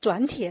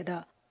转帖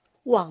的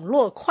网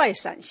络快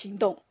闪行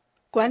动，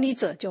管理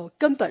者就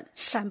根本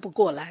删不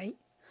过来。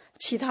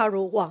其他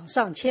如网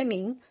上签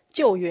名、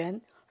救援、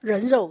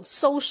人肉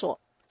搜索、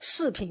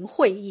视频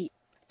会议、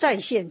在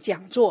线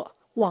讲座、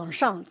网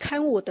上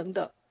刊物等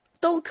等，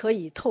都可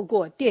以透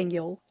过电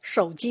邮、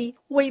手机、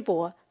微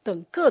博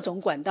等各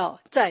种管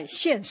道在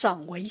线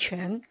上维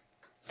权。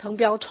滕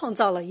彪创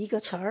造了一个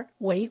词儿“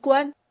围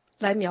观”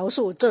来描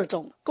述这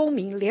种公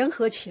民联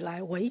合起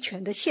来维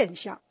权的现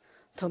象。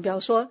滕彪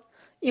说，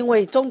因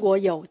为中国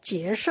有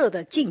结社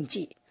的禁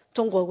忌，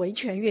中国维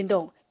权运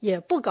动也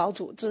不搞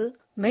组织，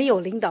没有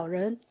领导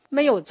人，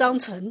没有章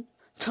程，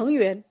成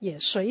员也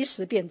随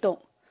时变动。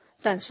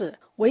但是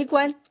围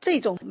观这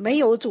种没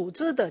有组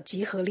织的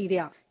集合力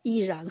量依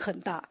然很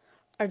大，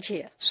而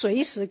且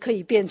随时可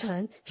以变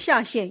成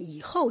下线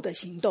以后的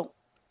行动，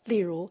例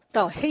如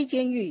到黑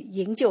监狱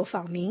营救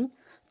访民，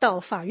到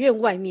法院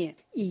外面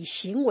以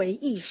行为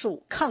艺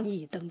术抗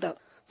议等等。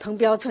滕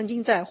彪曾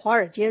经在《华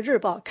尔街日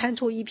报》刊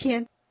出一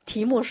篇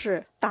题目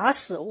是“打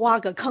死挖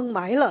个坑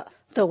埋了”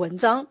的文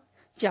章，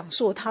讲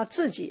述他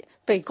自己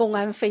被公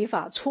安非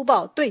法粗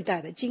暴对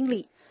待的经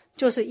历，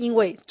就是因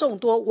为众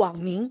多网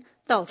民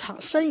到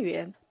场声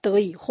援得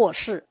以获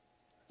释。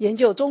研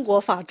究中国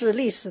法治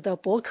历史的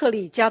伯克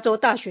利加州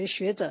大学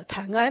学者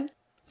谭安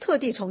特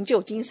地从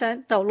旧金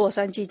山到洛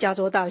杉矶加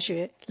州大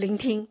学聆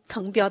听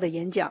滕彪的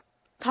演讲。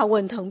他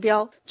问滕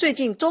彪，最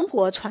近中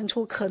国传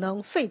出可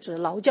能废止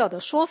劳教的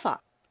说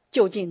法，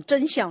究竟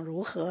真相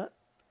如何？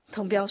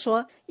滕彪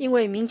说，因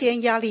为民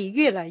间压力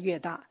越来越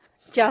大，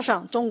加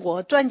上中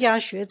国专家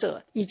学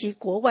者以及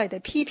国外的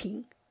批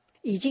评，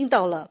已经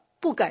到了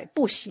不改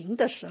不行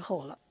的时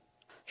候了。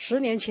10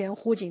年前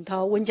胡锦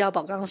涛、温家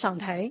宝刚上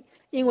台，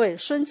因为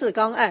孙志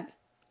刚案，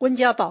温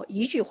家宝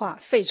一句话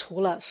废除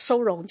了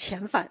收容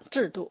遣返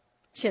制度。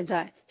现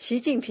在习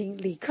近平、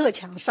李克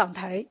强上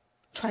台，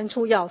传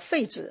出要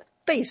废止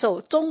备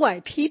受中外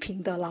批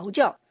评的劳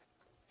教，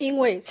因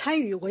为参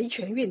与维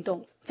权运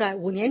动，在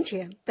5年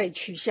前被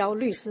取消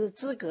律师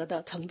资格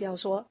的滕彪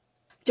说，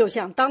就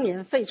像当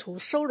年废除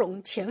收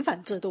容遣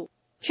返制度，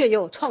却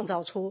又创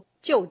造出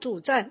救助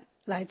站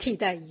来替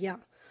代一样，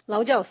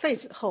劳教废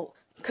止后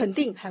肯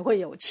定还会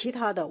有其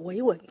他的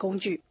维稳工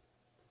具。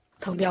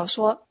滕彪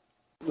说，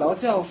劳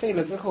教废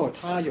了之后，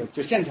它有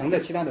就现成的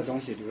其他的东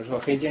西，比如说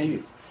黑监狱、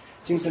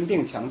精神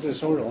病强制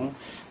收容、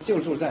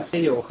救助站，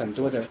也有很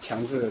多的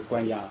强制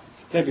关押。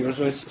再比如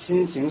说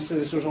新刑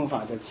事诉讼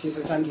法的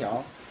73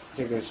条，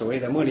这个所谓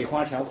的茉莉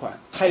花条款，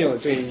还有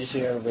对一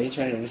些维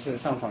权人士、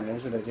上访人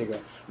士的这个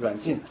软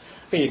禁、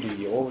被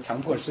旅游、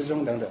强迫失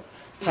踪等等，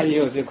它也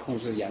有这控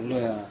制言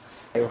论啊，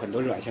还有很多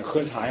软性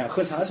喝茶呀，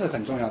喝茶是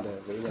很重要的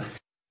维稳。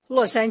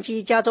洛杉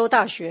矶加州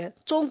大学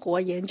中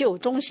国研究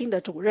中心的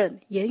主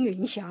任严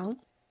云祥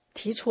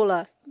提出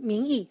了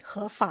民意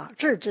和法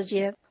治之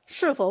间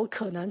是否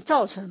可能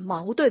造成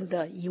矛盾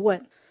的疑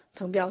问。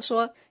滕彪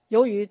说，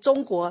由于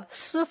中国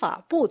司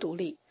法不独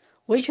立，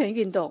维权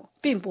运动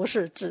并不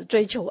是只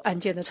追求案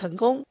件的成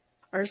功，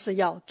而是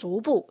要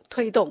逐步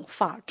推动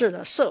法治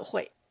的社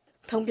会。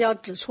滕彪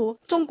指出，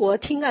中国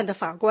听案的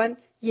法官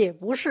也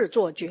不是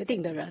做决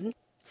定的人，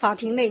法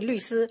庭内律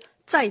师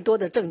再多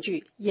的证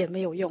据也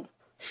没有用，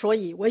所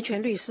以维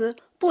权律师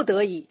不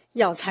得已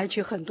要采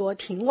取很多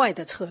庭外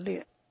的策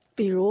略，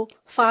比如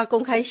发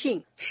公开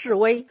信、示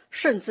威，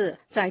甚至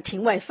在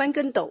庭外翻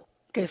跟斗，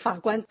给法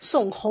官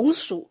送红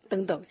薯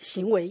等等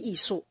行为艺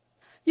术，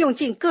用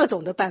尽各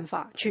种的办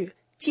法去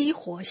激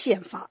活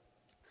宪法。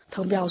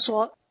滕彪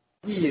说，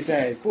意义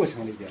在过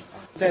程里边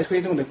在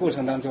推动的过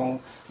程当中，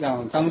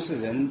让当事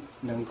人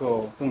能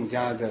够更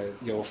加的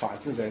有法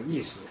治的意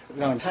识，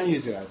让参与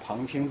者、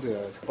旁听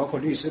者，包括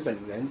律师本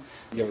人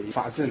有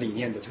法治理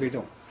念的推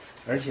动。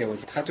而且我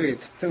觉得他对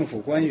政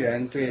府官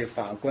员、对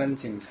法官、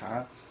警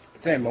察，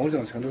在某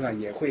种程度上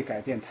也会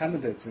改变他们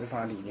的执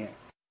法理念。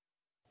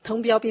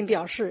滕彪并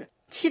表示，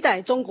期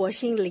待中国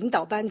新领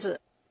导班子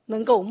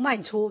能够迈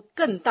出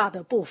更大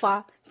的步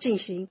伐，进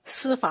行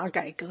司法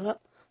改革。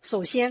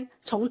首先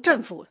从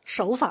政府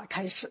守法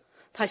开始，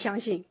他相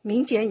信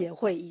民间也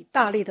会以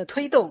大力的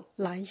推动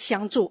来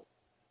相助。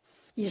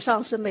以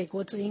上是美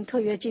国之音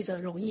特约记者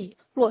荣毅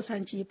洛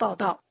杉矶报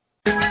道。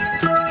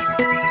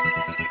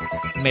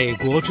美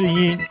国之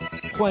音，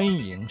欢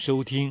迎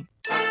收听。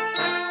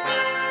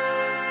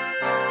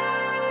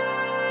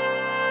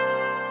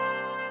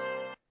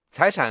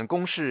财产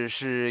公示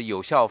是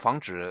有效防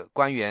止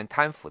官员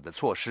贪腐的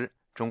措施。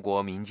中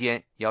国民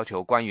间要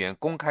求官员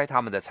公开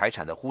他们的财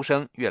产的呼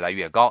声越来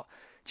越高。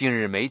近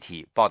日媒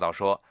体报道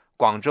说，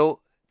广州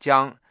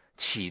将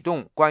启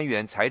动官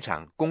员财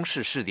产公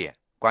示试点。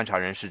观察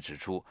人士指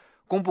出，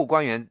公布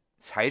官员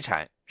财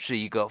产是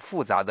一个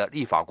复杂的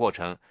立法过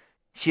程，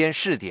先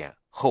试点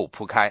后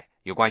铺开。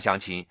有关详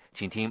情，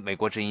请听美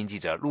国之音记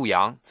者陆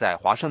洋在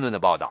华盛顿的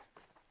报道。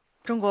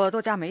中国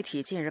多家媒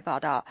体近日报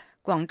道，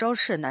广州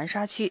市南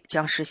沙区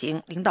将实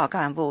行领导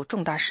干部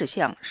重大事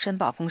项申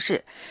报公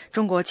示。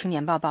中国青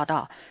年报报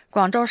道，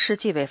广州市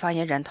纪委发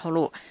言人透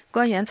露，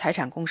官员财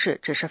产公示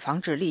只是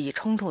防止利益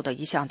冲突的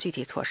一项具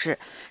体措施。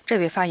这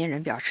位发言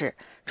人表示，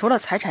除了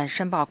财产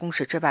申报公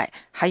示之外，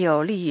还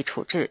有利益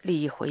处置、利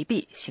益回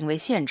避、行为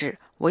限制、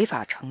违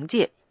法惩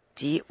戒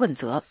及问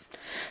责。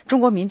中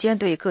国民间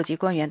对各级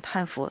官员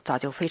贪腐早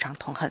就非常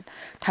痛恨，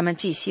他们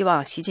既希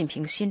望习近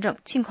平新政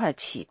尽快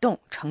启动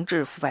惩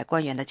治腐败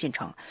官员的进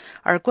程，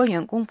而官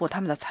员公布他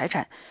们的财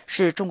产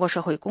是中国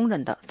社会公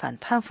认的反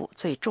贪腐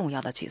最重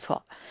要的举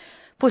措。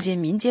不仅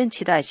民间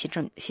期待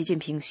习近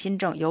平新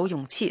政有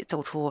勇气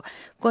走出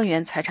官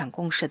员财产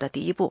公示的第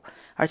一步，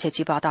而且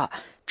据报道，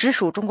直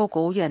属中国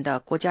国务院的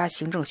国家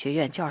行政学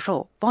院教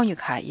授汪玉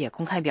凯也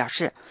公开表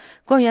示，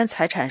官员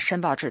财产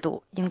申报制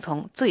度应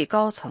从最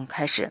高层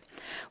开始。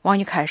汪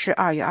玉凯是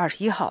2月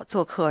21号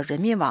做客人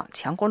民网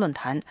强国论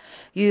坛，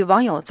与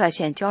网友在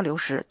线交流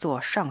时做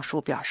上述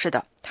表示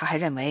的。他还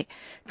认为，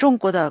中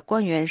国的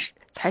官员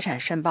财产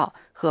申报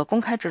和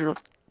公开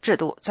制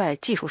度在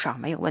技术上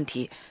没有问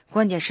题，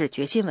关键是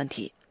决心问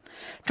题。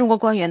中国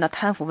官员的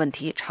贪腐问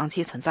题长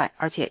期存在，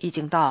而且已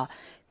经到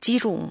积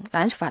重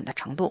难返的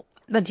程度。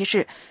问题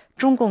是，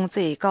中共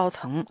最高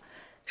层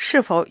是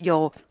否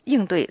有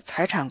应对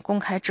财产公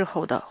开之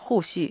后的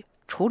后续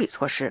处理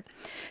措施？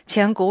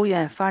前国务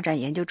院发展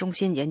研究中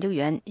心研究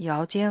员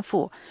姚坚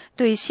富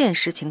对现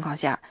实情况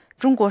下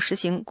中国实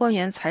行官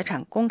员财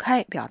产公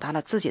开表达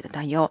了自己的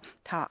担忧。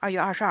他2月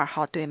22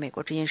号对美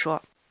国之音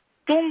说，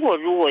中国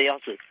如果要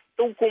是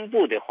都公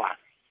布的话，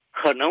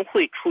可能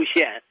会出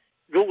现，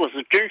如果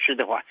是真实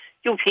的话，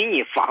就凭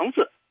你房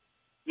子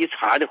一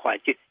查的话，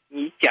就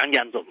你讲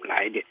讲怎么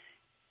来的，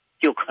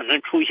就可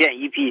能出现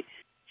一批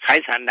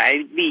财产来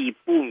历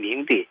不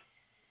明的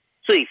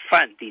罪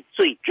犯的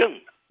罪证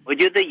了。我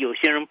觉得有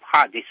些人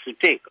怕的是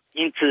这个，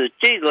因此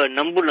这个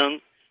能不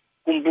能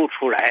公布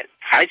出来，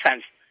财产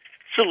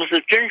是不是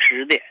真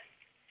实的，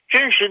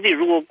真实的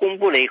如果公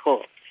布了以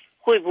后，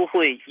会不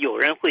会有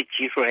人会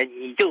提出来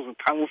你就是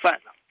贪污犯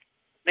了，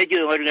那就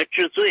有人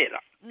治罪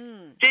了。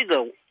这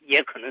个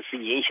也可能是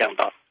影响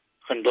到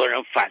很多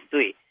人反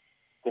对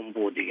公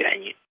布的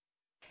原因。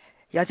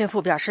姚建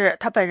富表示，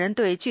他本人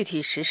对具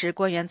体实施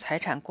官员财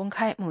产公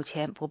开目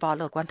前不抱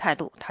乐观态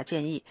度。他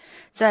建议，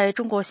在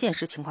中国现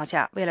实情况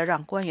下，为了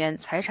让官员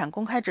财产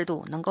公开制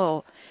度能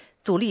够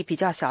阻力比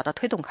较小的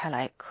推动开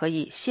来，可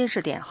以先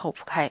试点后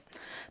铺开。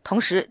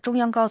同时，中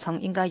央高层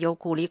应该有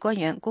鼓励官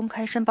员公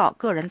开申报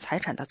个人财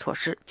产的措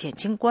施，减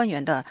轻官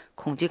员的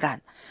恐惧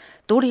感。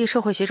独立社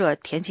会学者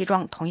田其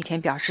庄同一天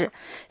表示，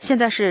现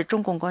在是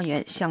中共官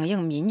员响应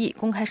民意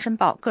公开申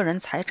报个人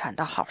财产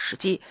的好时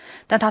机。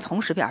但他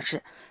同时表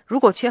示，如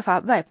果缺乏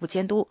外部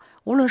监督，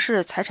无论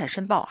是财产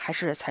申报还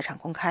是财产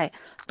公开，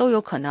都有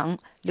可能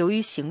流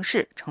于形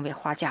式，成为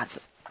花架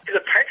子。这个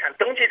财产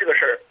登记这个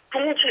事儿，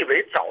中纪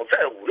委早在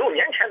5、6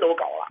年前都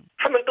搞了，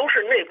他们都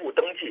是内部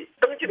登记，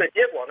登记的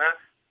结果呢，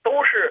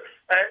都是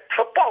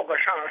他报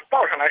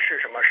上来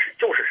是什么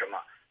就是什么，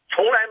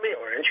从来没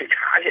有人去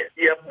查去，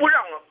也不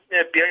让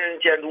别人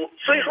监督。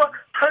所以说，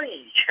他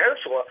以前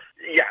所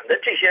演的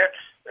这些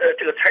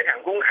这个财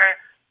产公开，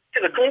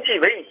这个中纪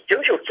委已经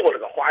就做了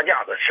个花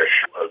架子，是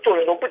什么作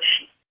用都不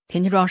起。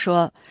田其庄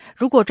说，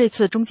如果这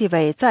次中纪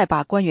委再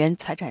把官员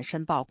财产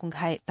申报公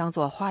开当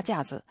作花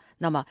架子，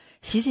那么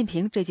习近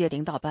平这届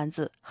领导班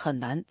子很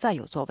难再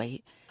有作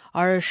为，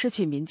而失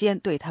去民间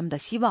对他们的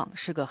希望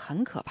是个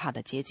很可怕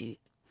的结局。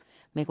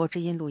美国之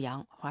音陆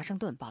洋，华盛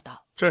顿报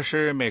道。这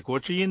是美国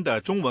之音的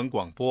中文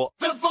广播。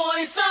The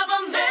Voice of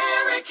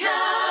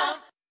America。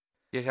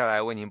接下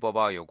来为您播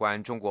报有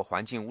关中国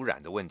环境污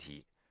染的问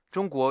题。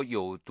中国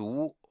有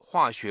毒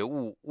化学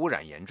物污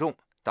染严重，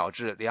导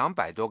致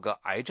200多个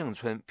癌症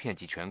村遍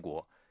及全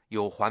国。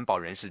有环保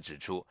人士指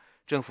出，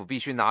政府必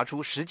须拿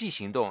出实际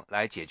行动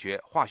来解决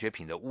化学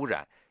品的污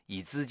染，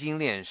以资金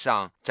链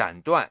上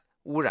斩断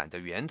污染的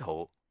源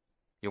头。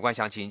有关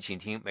详情，请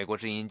听美国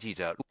之音记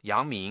者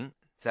杨明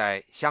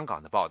在香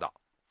港的报道。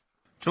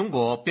中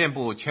国遍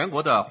布全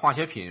国的化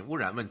学品污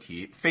染问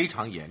题非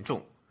常严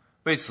重，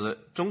为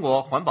此，中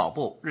国环保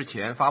部日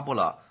前发布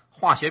了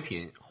化学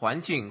品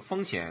环境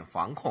风险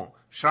防控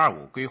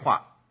“12·5”规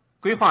划。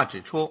规划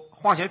指出，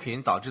化学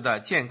品导致的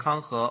健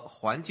康和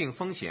环境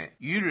风险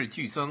与日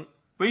俱增，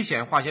危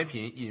险化学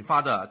品引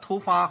发的突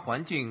发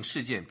环境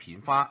事件频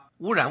发，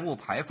污染物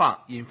排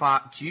放引发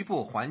局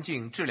部环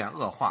境质量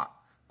恶化，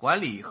管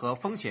理和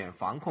风险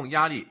防控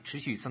压力持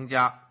续增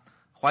加，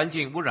环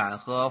境污染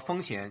和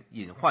风险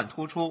隐患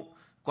突出，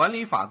管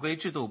理法规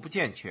制度不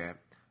健全，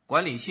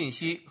管理信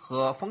息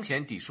和风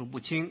险底数不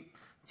清，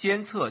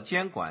监测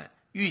监管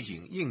预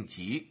警应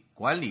急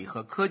管理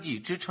和科技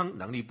支撑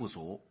能力不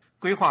足。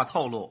规划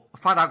透露，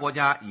发达国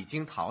家已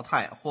经淘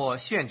汰或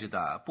限制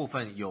的部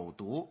分有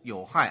毒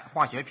有害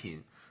化学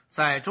品，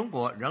在中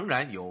国仍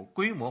然有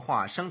规模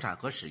化生产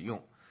和使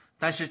用，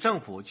但是政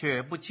府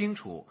却不清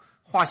楚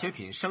化学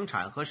品生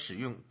产和使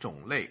用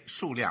种类、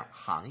数量、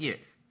行业、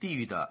地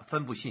域的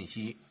分布信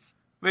息。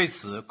为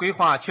此，规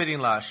划确定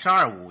了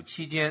“12·5”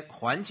期间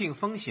环境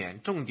风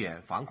险重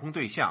点防控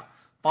对象，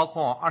包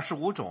括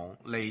25种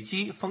累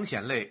积风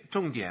险类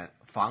重点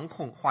防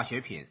控化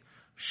学品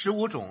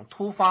，15种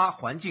突发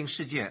环境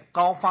事件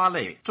高发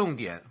类重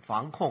点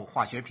防控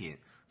化学品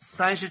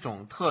，30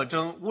种特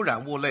征污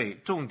染物类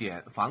重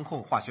点防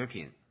控化学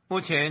品。目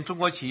前，中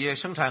国企业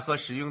生产和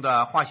使用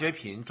的化学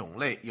品种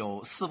类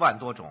有4万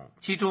多种，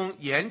其中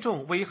严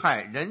重危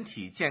害人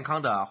体健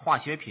康的化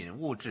学品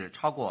物质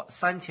超过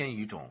3000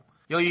余种。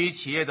由于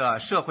企业的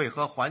社会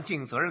和环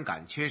境责任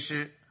感缺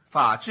失，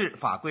法制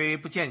法规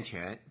不健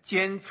全，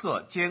监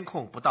测监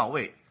控不到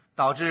位，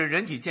导致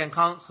人体健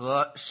康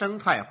和生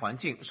态环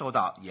境受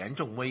到严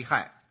重危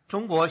害。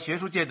中国学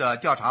术界的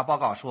调查报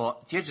告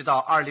说，截止到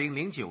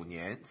2009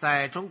年，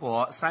在中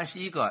国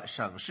31个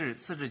省市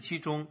自治区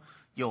中，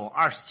有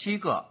27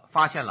个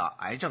发现了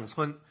癌症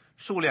村，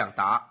数量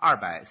达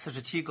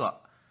247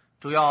个，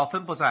主要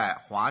分布在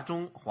华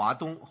中、华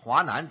东、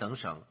华南等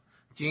省，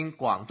仅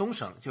广东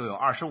省就有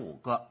25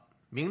个，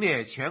名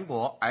列全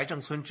国癌症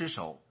村之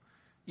首，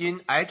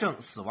因癌症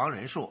死亡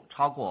人数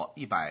超过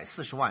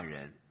140万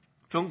人。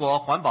中国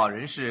环保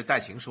人士戴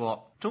晴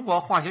说，中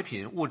国化学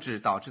品物质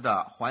导致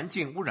的环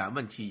境污染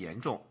问题严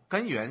重，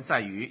根源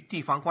在于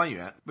地方官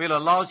员为了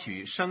捞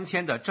取升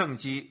迁的政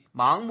绩，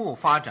盲目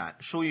发展，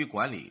疏于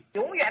管理，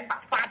永远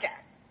把发展，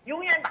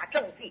永远把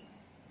政绩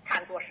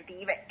看作是第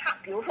一位。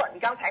比如说你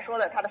刚才说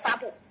的它的发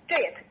布，这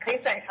也可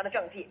以算是它的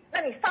政绩。那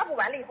你发布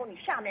完了以后，你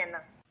下面呢？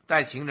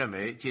戴晴认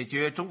为，解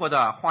决中国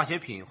的化学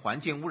品环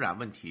境污染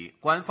问题，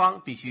官方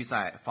必须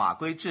在法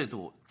规制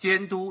度、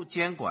监督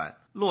监管、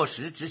落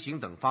实执行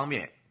等方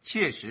面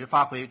切实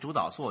发挥主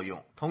导作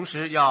用，同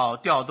时要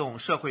调动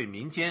社会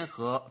民间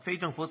和非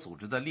政府组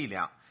织的力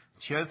量，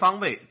全方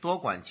位多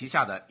管齐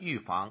下的预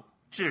防、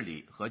治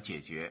理和解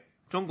决。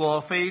中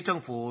国非政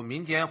府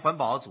民间环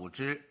保组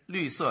织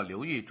绿色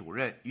流域主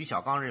任于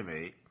小刚认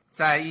为，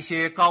在一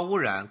些高污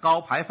染、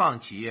高排放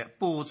企业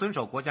不遵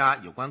守国家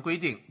有关规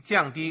定，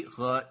降低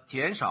和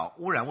减少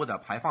污染物的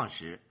排放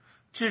时，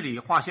治理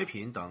化学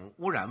品等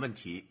污染问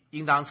题，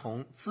应当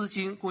从资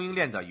金供应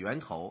链的源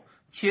头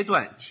切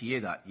断企业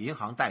的银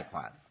行贷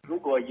款。如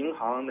果银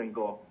行能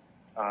够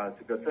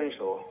遵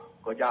守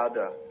国家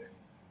的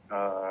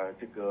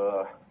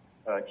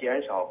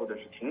减少或者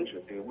是停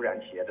止对污染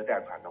企业的贷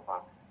款的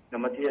话，那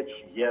么这些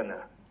企业呢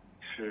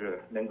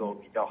是能够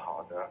比较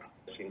好的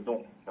行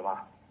动，对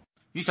吧？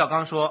于小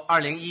刚说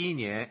，2011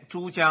年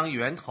珠江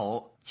源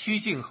头曲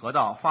靖河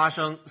道发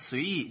生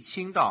随意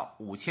倾倒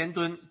5000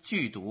吨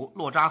剧毒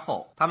落渣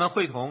后，他们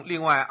会同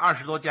另外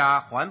20多家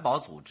环保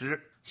组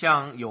织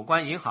向有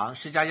关银行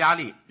施加压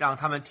力，让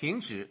他们停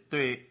止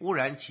对污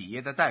染企业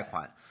的贷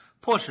款，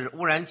迫使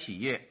污染企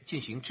业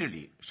进行治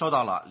理，收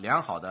到了良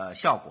好的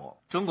效果。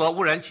中国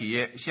污染企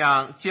业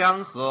向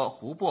江河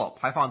湖泊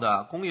排放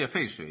的工业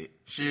废水，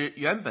使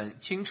原本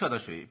清澈的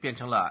水变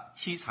成了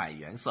七彩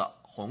颜色，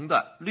红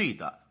的、绿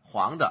的、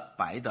黄的、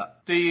白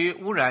的。对于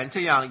污染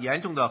这样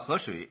严重的河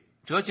水，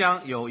浙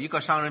江有一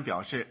个商人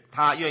表示，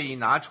他愿意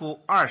拿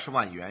出20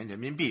万元人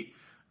民币，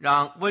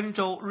让温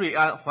州瑞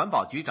安环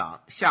保局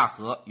长下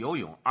河游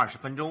泳20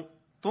分钟。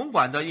东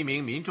莞的一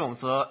名民众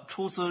则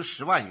出资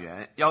10万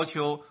元，要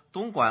求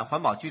东莞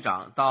环保局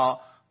长到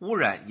污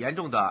染严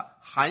重的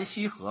韩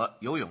溪河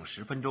游泳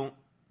10分钟，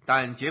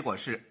但结果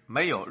是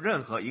没有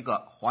任何一个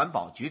环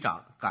保局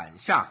长敢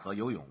下河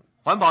游泳。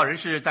环保人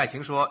士戴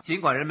晴说，尽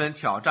管人们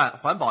挑战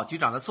环保局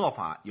长的做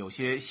法有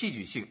些戏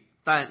剧性，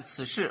但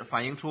此事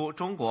反映出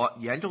中国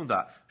严重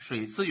的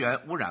水资源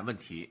污染问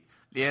题，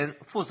连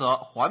负责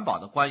环保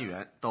的官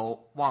员都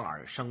望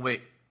而生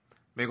畏。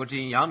美国之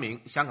音杨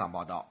明香港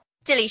报道。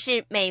这里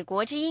是美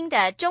国之音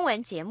的中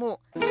文节目。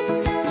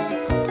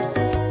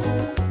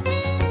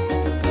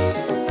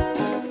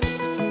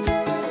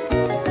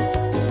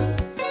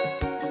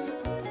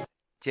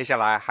接下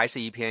来还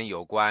是一篇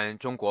有关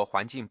中国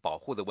环境保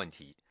护的问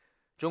题。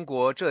中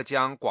国浙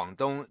江、广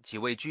东几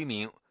位居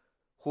民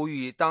呼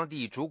吁当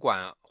地主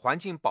管环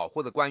境保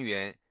护的官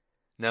员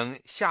能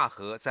下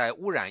河在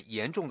污染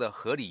严重的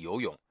河里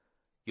游泳，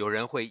有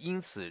人会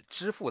因此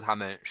支付他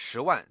们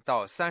10万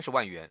到30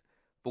万元。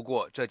不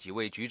过这几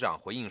位局长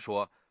回应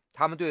说，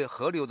他们对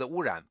河流的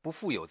污染不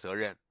负有责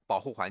任，保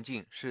护环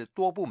境是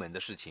多部门的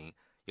事情。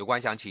有关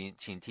详情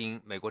请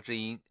听美国之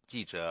音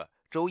记者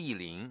周艺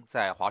林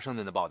在华盛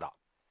顿的报道。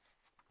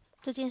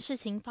这件事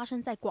情发生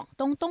在广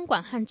东东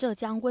莞和浙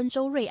江温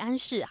州瑞安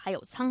市还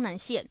有苍南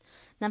县。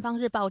南方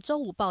日报周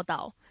五报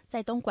道，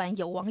在东莞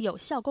有网友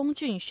孝公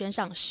郡悬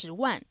赏10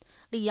万，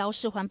力邀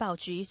市环保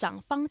局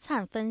长方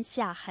灿芬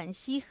下韩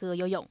溪河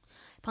游泳。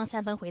方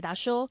灿芬回答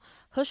说，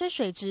河水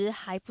水质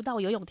还不到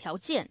游泳条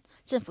件，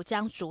政府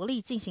将着力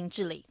进行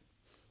治理。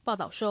报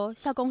道说，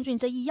孝公郡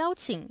这一邀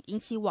请引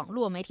起网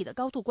络媒体的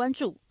高度关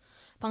注。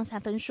方灿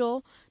芬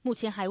说，目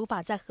前还无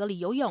法在河里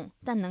游泳，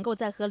但能够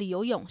在河里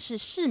游泳是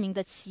市民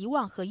的期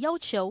望和要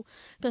求，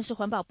更是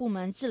环保部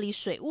门治理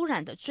水污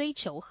染的追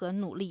求和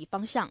努力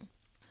方向。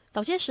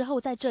早些时候，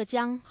在浙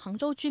江、杭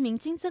州居民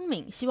金增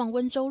敏希望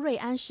温州瑞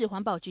安市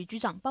环保局局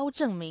长包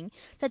正明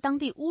在当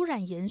地污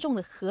染严重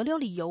的河流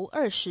里游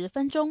20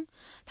分钟，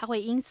他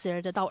会因此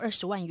而得到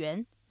20万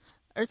元。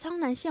而苍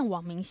南县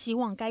网民希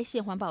望该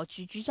县环保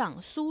局局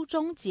长苏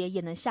忠杰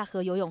也能下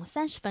河游泳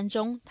30分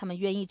钟，他们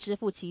愿意支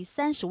付其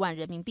30万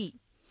人民币。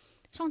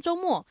上周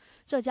末，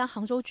浙江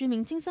杭州居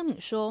民金增敏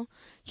说，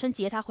春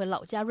节他回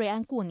老家瑞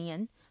安过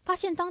年，发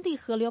现当地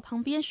河流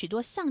旁边许多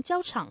橡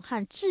胶厂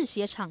和制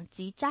鞋厂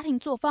及家庭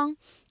作坊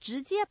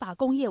直接把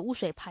工业污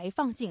水排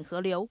放进河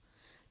流。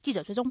记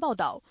者追踪报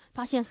道，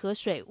发现河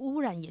水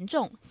污染严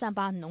重，散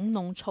发浓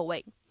浓臭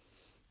味。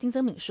金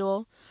增敏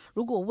说，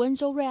如果温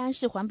州瑞安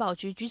市环保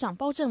局局长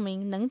包正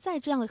明能在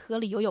这样的河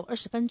里游泳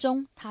20分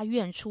钟，他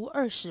愿出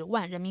20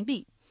万人民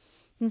币。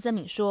金增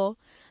敏说，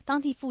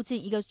当地附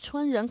近一个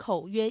村人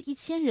口约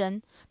1000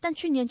人，但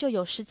去年就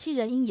有17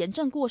人因炎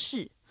症过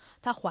世。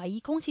他怀疑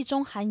空气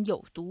中含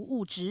有毒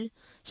物质，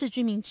是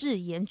居民质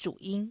疑主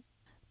因。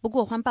不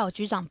过环保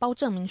局长包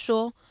正明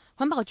说，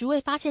环保局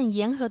未发现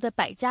沿河的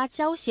100家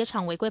胶鞋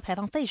厂违规排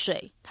放废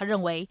水。他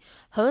认为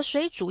河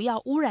水主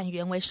要污染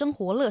源为生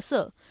活垃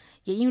圾，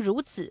也因如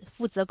此，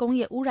负责工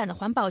业污染的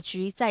环保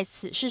局在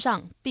此事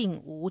上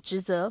并无职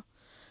责。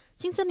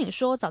金增敏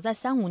说，早在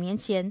3-5年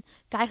前，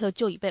该河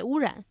就已被污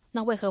染，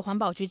那为何环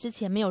保局之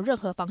前没有任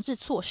何防治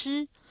措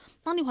施？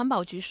当地环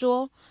保局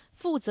说，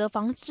负责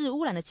防治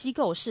污染的机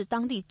构是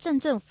当地镇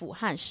政府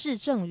和市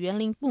政园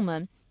林部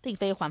门，并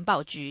非环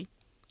保局。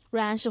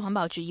瑞安市环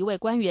保局一位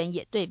官员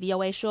也对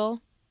VOA 说，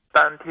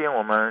当天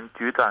我们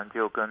局长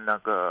就跟那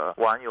个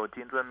网友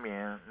金增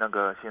明那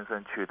个先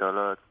生取得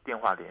了电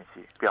话联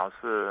系，表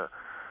示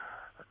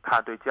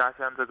他对家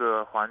乡这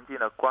个环境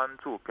的关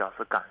注表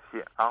示感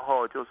谢。然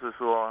后就是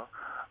说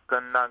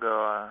跟那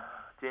个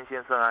金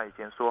先生已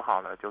经说好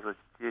了，就是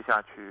接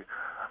下去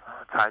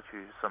采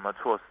取什么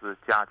措施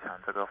加强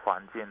这个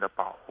环境的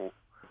保护，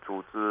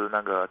组织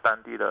那个当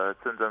地的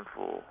镇政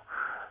府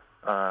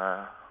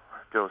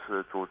就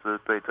是组织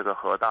对这个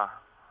河道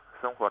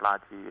生活垃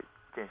圾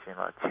进行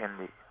了清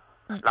理。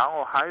然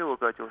后还有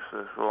个就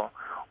是说，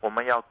我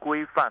们要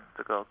规范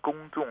这个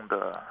公众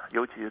的，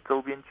尤其是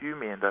周边居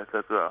民的这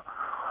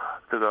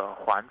个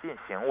环境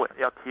行为，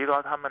要提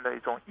高他们的一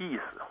种意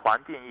识，环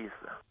境意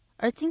识。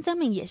而金增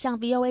敏也向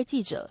VOA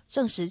记者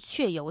证实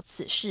确有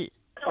此事。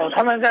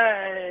他们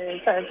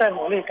在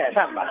努力改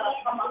善吧。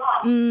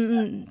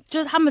就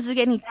是他们只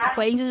给你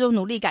回应，就是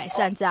努力改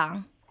善这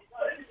样。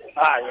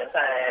也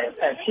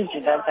在积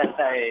极的在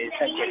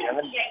解决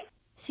问题。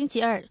星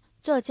期二，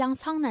浙江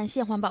苍南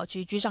县环保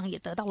局局长也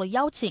得到了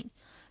邀请。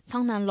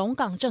苍南龙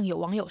岗镇有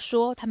网友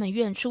说，他们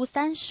愿出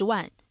30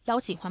万邀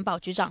请环保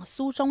局长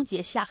苏中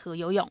杰下河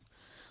游泳。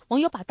网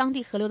友把当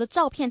地河流的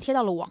照片贴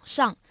到了网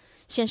上，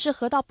显示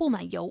河道布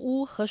满油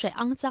污，河水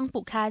肮脏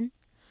不堪。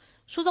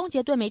苏中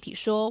杰对媒体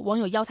说，网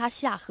友邀他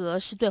下河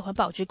是对环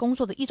保局工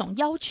作的一种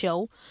要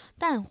求，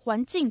但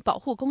环境保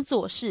护工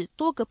作是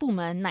多个部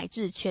门乃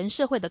至全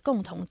社会的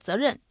共同责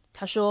任。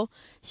他说，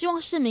希望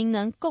市民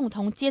能共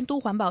同监督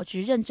环保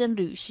局认真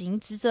履行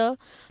职责，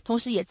同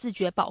时也自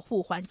觉保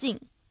护环境。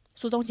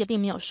苏中杰并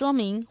没有说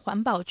明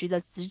环保局的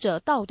职责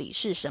到底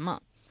是什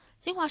么。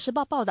新华时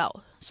报报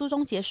道，苏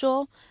中杰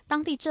说，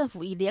当地政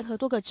府已联合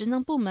多个职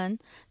能部门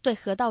对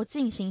河道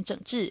进行整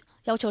治，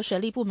要求水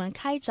利部门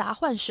开闸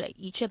换水，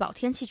以确保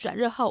天气转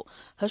热后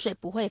河水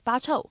不会发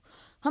臭。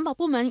环保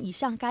部门已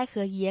向该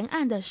河沿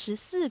岸的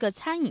14个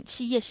餐饮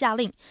企业下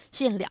令，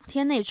限2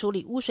天内处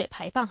理污水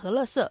排放和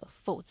垃圾，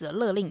否则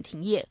勒令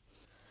停业。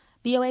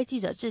VOA 记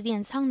者致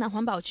电苍南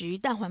环保局，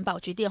但环保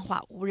局电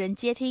话无人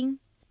接听。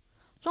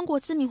中国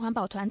知名环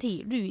保团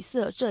体绿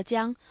色浙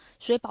江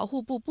水保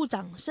护部部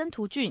长申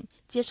图俊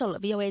接受了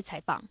VOA 采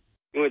访。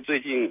因为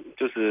最近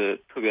就是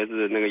特别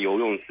是那个游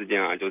泳事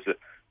件啊，就是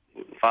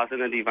发生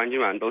的地方基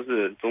本上都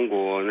是中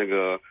国那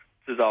个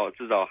制造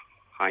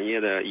行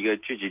业的一个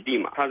聚集地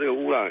嘛，它这个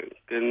污染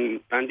跟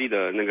当地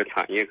的那个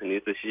产业肯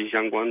定是息息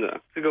相关的。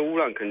这个污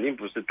染肯定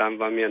不是单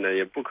方面的，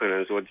也不可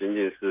能说仅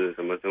仅是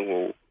什么生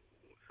活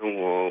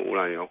污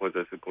染源或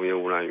者是工业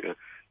污染源，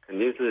肯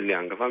定是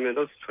2个方面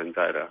都是存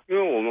在的。因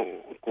为我们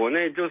国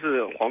内就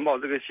是环保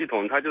这个系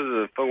统，它就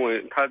是分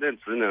为它的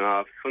职能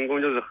啊分工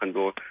就是很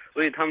多，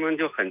所以他们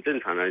就很正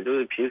常的，就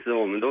是平时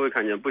我们都会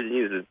看见，不仅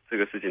仅是这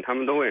个事情，他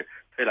们都会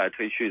推来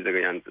推去这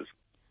个样子。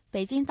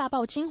北京大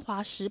报金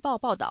华时报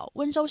报道，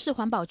温州市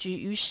环保局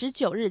于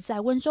19日在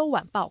温州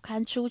晚报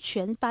刊出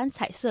全版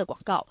彩色广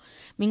告，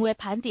名为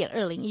盘点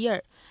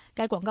2012。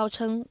该广告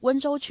称，温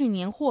州去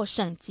年获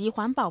省级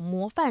环保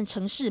模范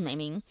城市美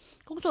名，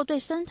工作对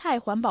生态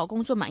环保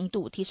工作满意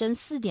度提升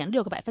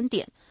4.6个百分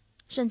点，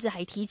甚至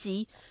还提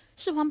及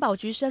市环保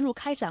局深入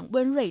开展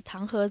温瑞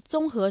塘河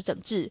综合整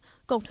治，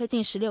共推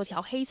进16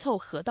条黑臭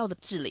河道的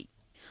治理。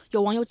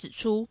有网友指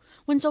出，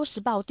温州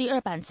时报第2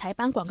版彩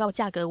版广告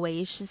价格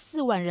为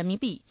14万人民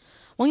币。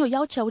网友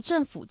要求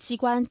政府机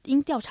关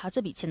应调查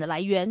这笔钱的来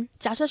源，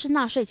假设是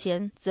纳税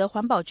钱，则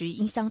环保局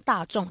应向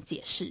大众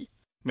解释。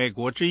美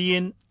国之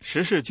音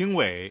时事经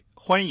纬，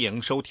欢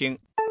迎收听。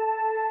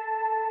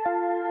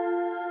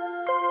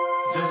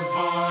The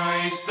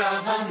Voice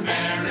of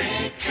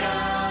America。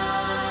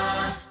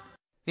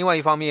另外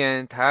一方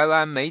面，台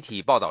湾媒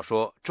体报道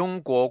说，中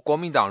国国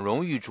民党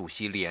荣誉主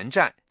席连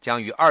战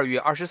将于2月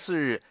24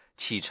日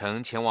启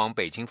程前往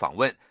北京访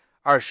问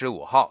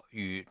，25号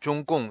与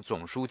中共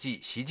总书记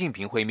习近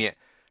平会面。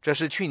这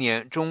是去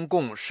年中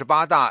共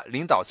18大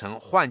领导层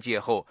换届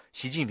后，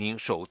习近平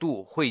首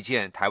度会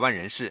见台湾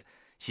人士。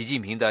习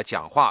近平的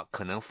讲话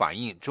可能反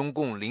映中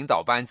共领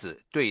导班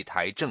子对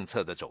台政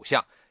策的走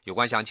向。有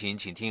关详情，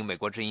请听美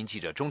国之音记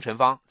者钟晨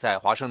芳在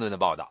华盛顿的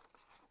报道。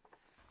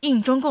应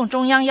中共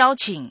中央邀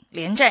请，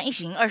连战一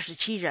行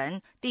27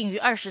人定于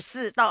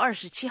24到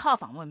27号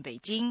访问北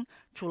京。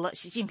除了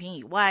习近平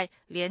以外，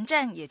连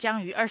战也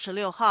将于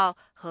26号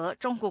和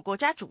中国国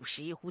家主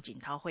席胡锦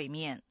涛会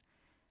面。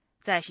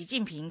在习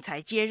近平才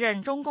接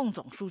任中共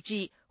总书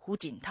记，胡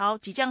锦涛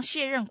即将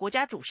卸任国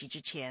家主席之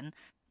前，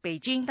北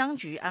京当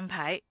局安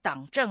排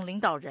党政领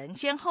导人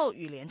先后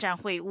与连战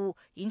会晤，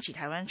引起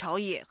台湾朝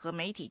野和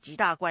媒体极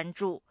大关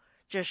注。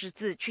这是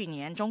自去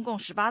年中共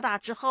18大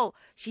之后，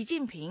习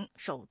近平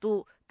首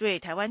度对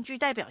台湾具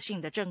代表性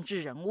的政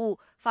治人物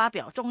发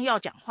表重要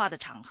讲话的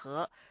场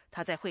合。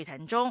他在会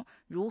谈中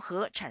如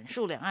何阐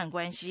述两岸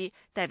关系，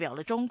代表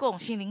了中共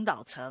新领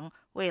导层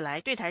未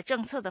来对台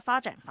政策的发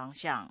展方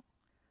向。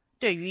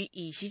对于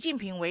以习近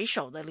平为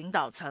首的领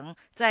导层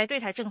在对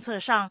台政策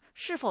上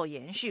是否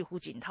延续胡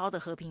锦涛的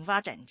和平发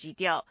展基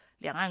调，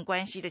两岸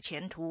关系的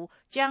前途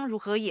将如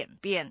何演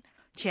变，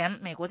前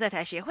美国在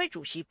台协会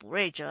主席卜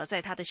瑞哲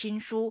在他的新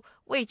书《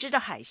未知的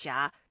海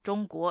峡：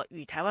中国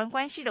与台湾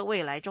关系的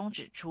未来》中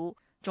指出，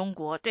中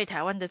国对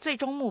台湾的最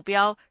终目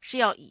标是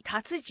要以他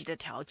自己的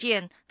条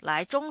件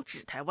来终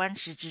止台湾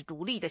实质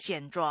独立的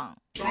现状。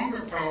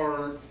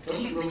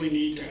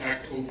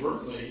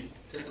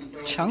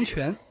强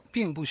权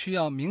并不需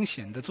要明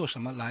显的做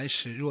什么来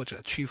使弱者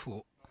屈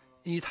服。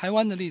以台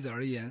湾的例子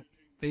而言，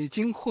北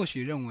京或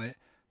许认为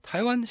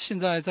台湾现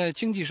在在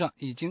经济上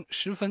已经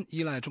十分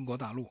依赖中国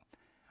大陆，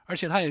而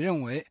且他也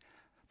认为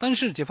单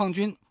是解放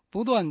军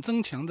不断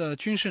增强的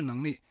军事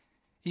能力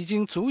已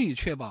经足以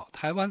确保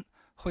台湾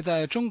会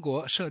在中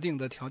国设定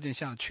的条件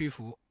下屈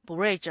服。卜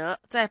瑞哲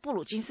在布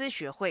鲁金斯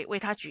学会为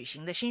他举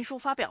行的新书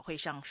发表会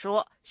上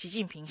说，习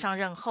近平上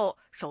任后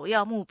首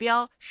要目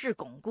标是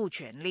巩固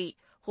权力，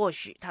或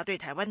许他对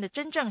台湾的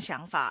真正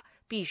想法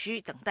必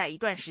须等待一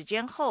段时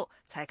间后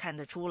才看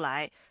得出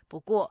来。不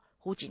过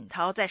胡锦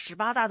涛在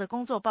18大的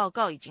工作报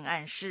告已经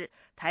暗示，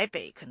台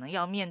北可能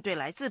要面对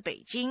来自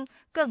北京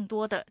更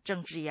多的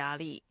政治压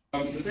力。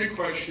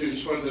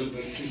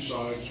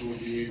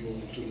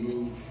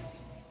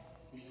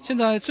现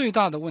在最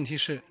大的问题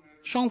是，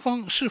双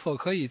方是否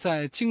可以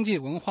在经济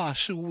文化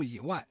事务以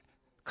外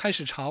开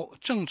始朝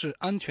政治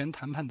安全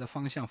谈判的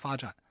方向发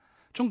展。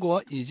中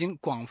国已经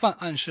广泛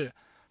暗示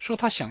说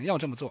他想要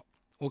这么做。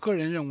我个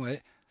人认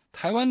为，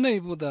台湾内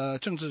部的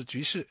政治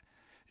局势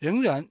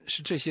仍然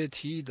是这些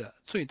提议的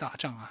最大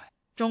障碍。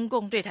中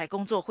共对台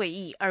工作会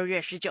议2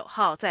月19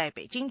号在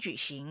北京举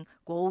行，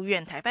国务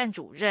院台办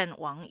主任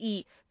王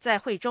毅在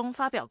会中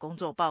发表工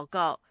作报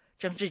告。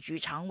政治局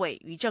常委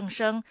俞正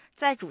声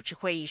在主持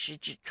会议时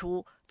指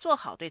出，做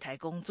好对台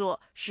工作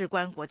事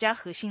关国家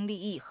核心利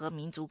益和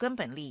民族根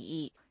本利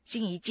益。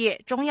新一届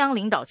中央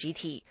领导集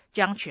体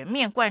将全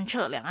面贯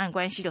彻两岸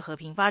关系的和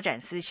平发展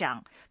思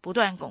想，不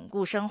断巩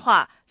固深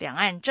化两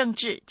岸政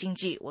治、经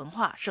济、文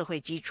化、社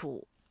会基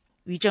础。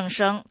俞正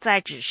声在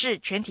指示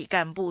全体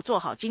干部做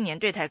好今年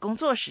对台工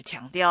作时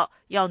强调，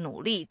要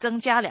努力增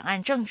加两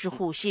岸政治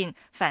互信，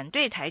反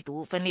对台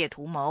独分裂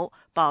图谋，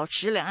保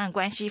持两岸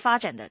关系发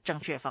展的正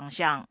确方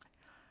向。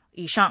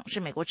以上是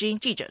美国之音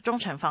记者钟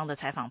成芳的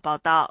采访报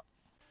道。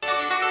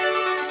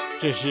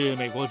这是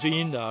美国之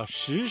音的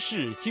时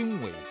事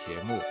经纬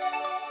节目。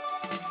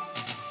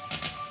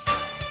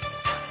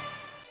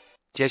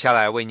接下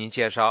来为您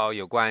介绍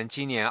有关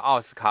今年奥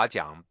斯卡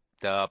奖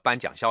的颁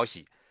奖消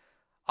息。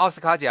奥斯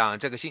卡奖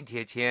这个星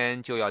期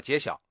天就要揭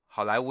晓，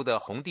好莱坞的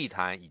红地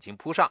毯已经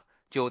铺上，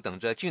就等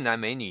着俊男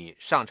美女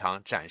上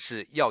场展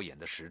示耀眼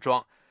的时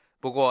装。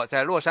不过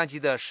在洛杉矶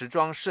的时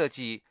装设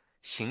计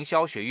行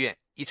销学院，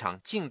一场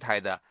静态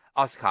的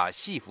奥斯卡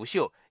戏服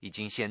秀已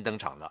经先登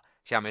场了。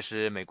下面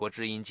是美国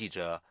之音记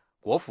者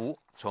国福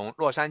从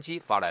洛杉矶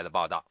发来的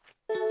报道。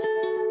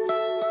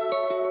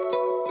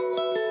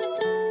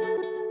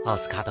奥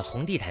斯卡的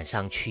红地毯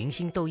上群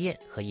星斗艳，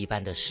和一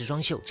般的时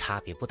装秀差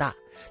别不大，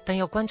但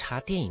要观察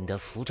电影的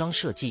服装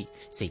设计，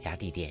最佳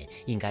地点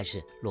应该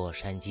是洛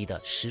杉矶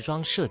的时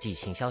装设计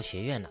行销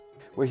学院了。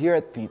We're here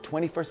at the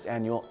 21st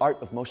Annual Art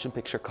of Motion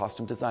Picture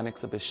Costume Design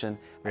Exhibition.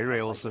 维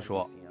瑞欧斯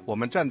说，我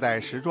们站在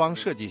时装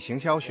设计行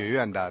销学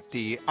院的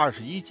第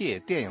21届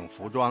电影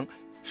服装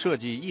设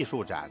计艺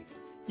术展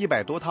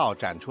，100多套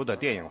展出的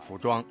电影服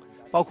装，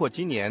包括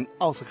今年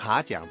奥斯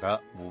卡奖的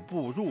5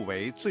部入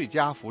围最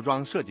佳服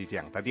装设计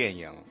奖的电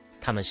影。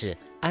他们是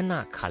安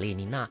娜·卡列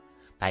尼娜、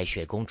白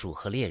雪公主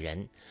和猎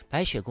人、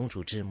白雪公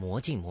主之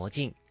魔镜魔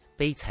镜、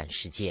悲惨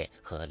世界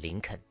和林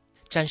肯。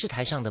展示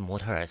台上的模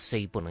特儿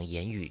虽不能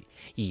言语，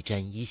一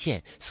针一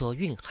线所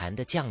蕴含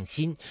的匠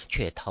心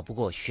却逃不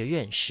过学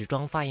院时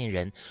装发言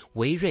人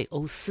维瑞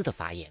欧斯的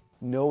发言。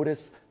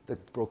Notice the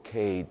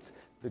brocades.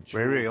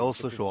 维瑞欧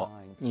斯说，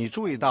你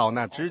注意到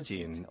那织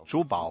锦、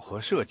珠宝和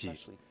设计，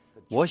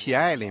我喜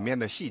爱里面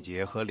的细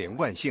节和连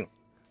贯性，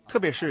特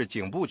别是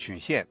颈部曲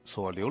线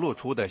所流露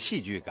出的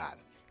戏剧感。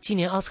今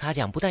年奥斯卡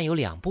奖不但有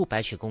2部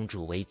白雪公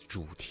主为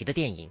主题的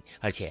电影，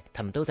而且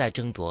他们都在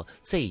争夺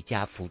最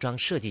佳服装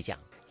设计奖。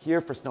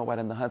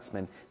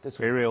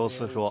维瑞欧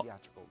斯说，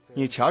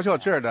你瞧瞧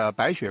这儿的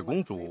白雪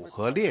公主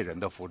和猎人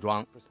的服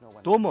装，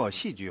多么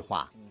戏剧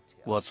化！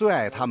我最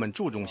爱他们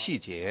注重细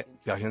节，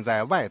表现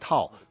在外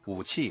套、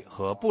武器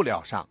和布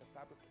料上。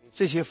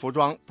这些服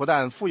装不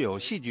但富有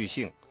戏剧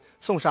性，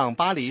送上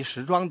巴黎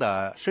时装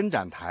的伸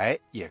展台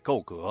也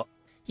够格。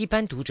一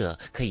般读者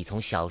可以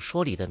从小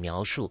说里的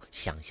描述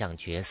想象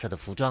角色的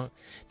服装，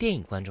电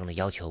影观众的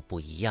要求不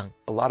一样。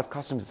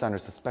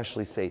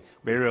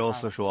维瑞欧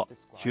斯说，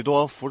许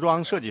多服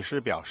装设计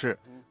师表示，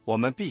我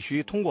们必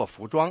须通过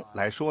服装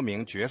来说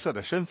明角色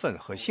的身份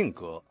和性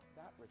格。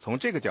从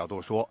这个角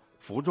度说，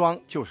服装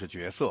就是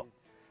角色。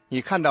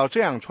你看到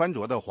这样穿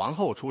着的皇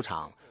后出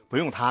场，不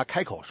用她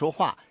开口说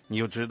话，你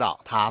就知道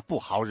她不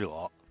好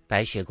惹。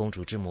白雪公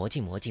主之魔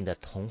镜魔镜的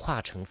童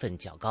话成分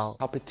较高。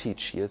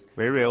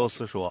维瑞欧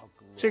斯说，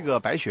这个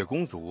白雪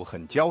公主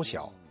很娇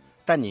小，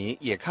但你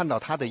也看到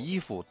她的衣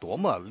服多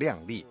么亮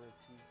丽，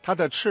她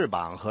的翅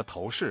膀和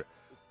头饰，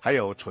还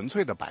有纯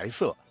粹的白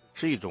色，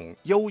是一种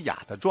优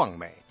雅的壮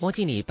美。魔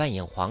镜里扮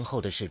演皇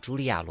后的是茱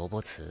莉亚·罗伯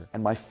茨。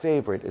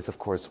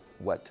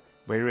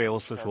维瑞欧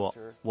斯说，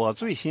我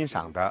最欣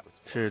赏的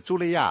是茱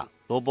莉亚·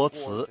罗伯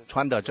茨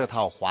穿的这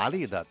套华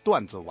丽的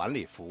缎子晚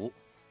礼服。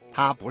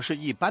它不是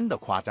一般的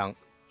夸张，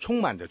充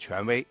满着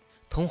权威。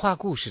童话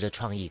故事的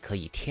创意可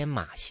以天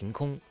马行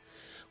空。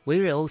维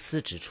瑞欧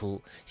斯指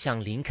出，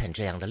像林肯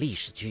这样的历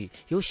史剧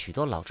有许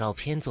多老照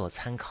片做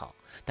参考，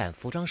但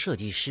服装设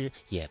计师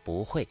也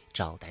不会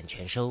照单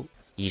全收。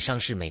以上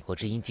是美国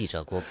之音记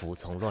者国福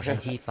从洛杉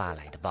矶发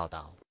来的报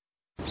道。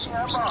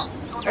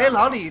哎，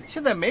老李，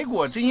现在美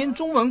国之音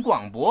中文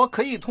广播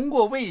可以通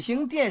过卫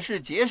星电视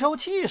接收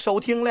器收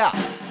听了。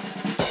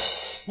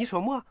你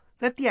说么？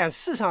在电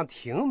视上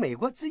听美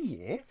国之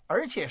音，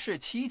而且是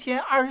7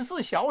天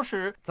24小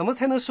时，怎么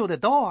才能收得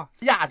到啊？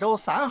亚洲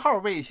3号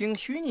卫星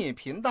虚拟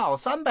频道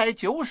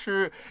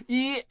390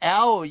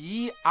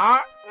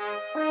 ELER。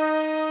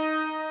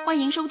欢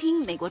迎收听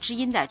美国之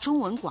音的中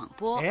文广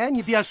播。哎，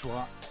你别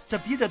说，这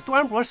比这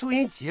短波收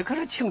音机可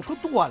是清楚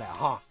多了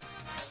哈。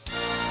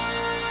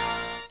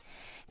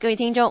各位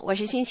听众，我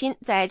是欣欣，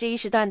在这一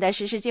时段的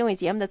时事经纬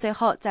节目的最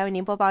后，再为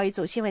您播报一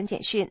组新闻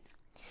简讯。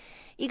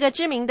一个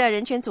知名的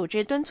人权组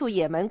织敦促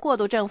也门过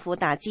渡政府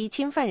打击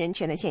侵犯人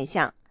权的现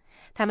象。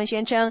他们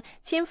宣称，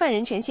侵犯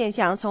人权现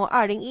象从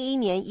2011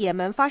年也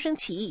门发生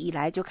起义以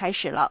来就开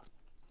始了。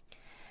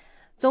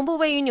总部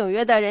位于纽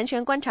约的人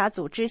权观察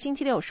组织星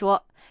期六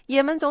说，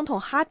也门总统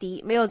哈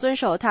迪没有遵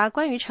守他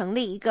关于成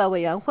立一个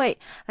委员会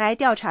来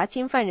调查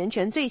侵犯人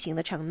权罪行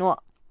的承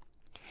诺。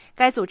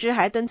该组织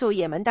还敦促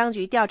也门当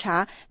局调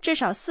查至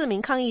少4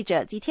名抗议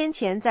者几天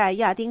前在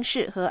亚丁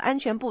市和安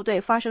全部队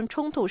发生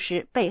冲突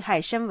时被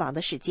害身亡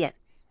的事件。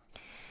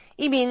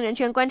一名人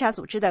权观察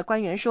组织的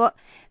官员说，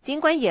尽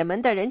管也门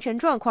的人权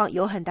状况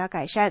有很大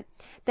改善，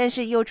但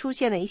是又出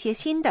现了一些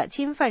新的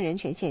侵犯人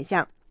权现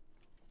象。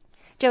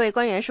这位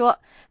官员说，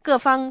各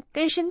方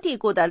根深蒂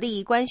固的利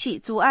益关系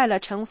阻碍了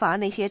惩罚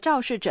那些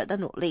肇事者的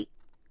努力。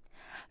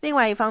另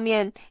外一方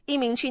面，一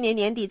名去年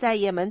年底在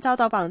也门遭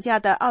到绑架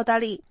的奥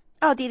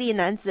地利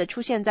男子出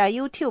现在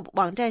YouTube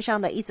网站上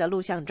的一则录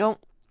像中。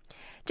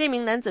这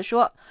名男子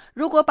说，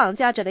如果绑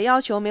架者的要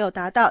求没有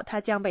达到，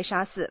他将被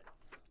杀死。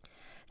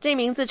这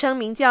名自称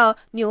名叫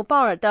纽鲍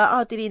尔的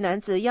奥地利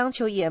男子央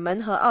求也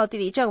门和奥地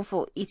利政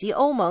府以及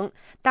欧盟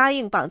答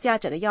应绑架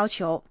者的要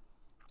求。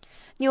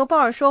纽鲍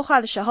尔说话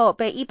的时候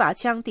被一把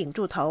枪顶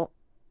住头。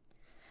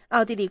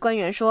奥地利官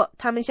员说，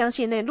他们相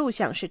信那录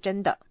像是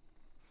真的。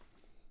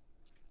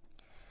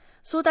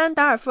苏丹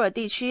达尔富尔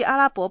地区阿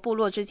拉伯部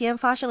落之间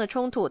发生了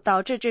冲突，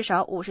导致至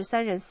少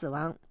53人死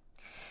亡。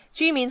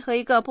居民和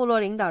一个部落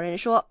领导人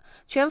说，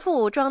全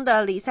副武装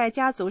的里塞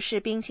家族士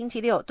兵星期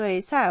六对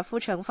塞尔夫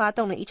城发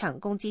动了一场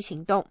攻击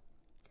行动。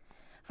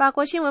法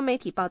国新闻媒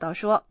体报道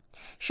说，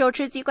手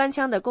持机关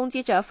枪的攻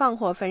击者放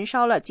火焚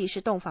烧了几十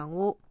栋房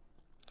屋。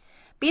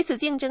彼此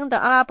竞争的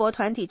阿拉伯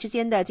团体之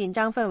间的紧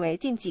张氛围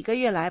近几个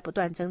月来不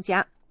断增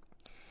加。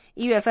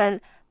1月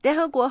份，联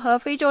合国和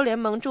非洲联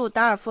盟驻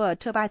达尔富尔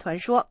特派团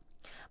说，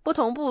不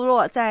同部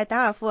落在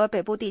达尔富尔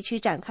北部地区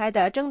展开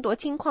的争夺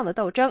金矿的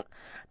斗争，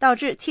导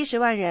致70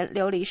万人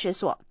流离失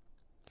所。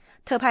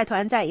特派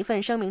团在一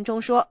份声明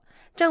中说，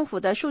政府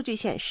的数据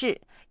显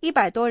示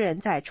100多人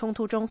在冲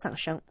突中丧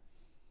生。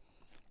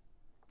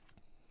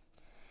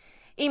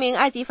一名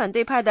埃及反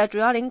对派的主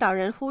要领导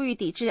人呼吁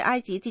抵制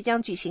埃及即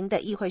将举行的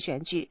议会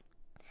选举。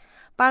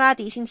巴拉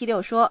迪星期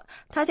六说，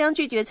他将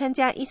拒绝参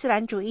加伊斯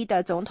兰主义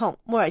的总统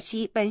穆尔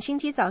西本星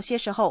期早些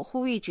时候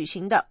呼吁举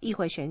行的议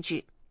会选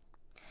举。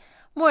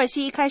穆尔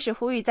西开始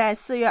呼吁在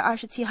4月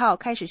27号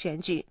开始选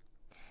举，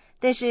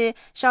但是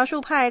少数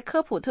派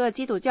科普特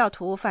基督教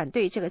徒反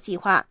对这个计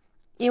划，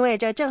因为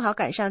这正好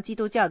赶上基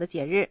督教的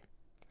节日。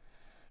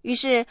于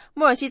是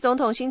穆尔西总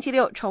统星期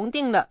六重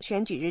定了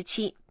选举日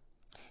期，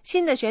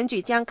新的选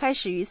举将开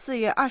始于4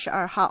月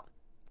22号，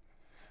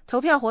投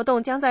票活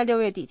动将在6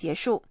月底结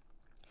束。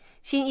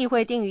新议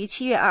会定于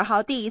7月2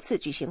号第一次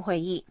举行会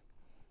议。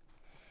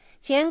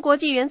前国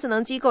际原子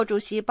能机构主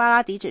席巴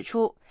拉迪指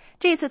出，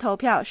这次投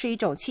票是一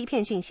种欺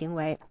骗性行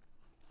为。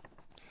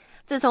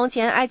自从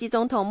前埃及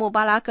总统穆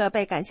巴拉克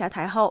被赶下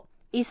台后，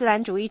伊斯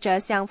兰主义者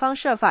想方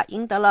设法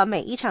赢得了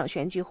每一场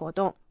选举活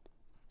动。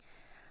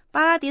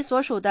巴拉迪所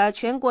属的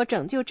全国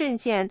拯救阵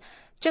线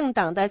政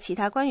党的其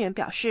他官员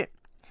表示，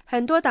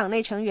很多党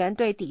内成员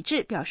对抵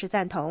制表示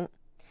赞同，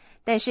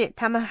但是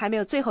他们还没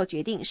有最后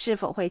决定是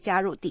否会加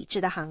入抵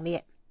制的行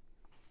列。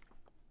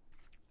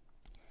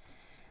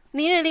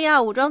尼日利亚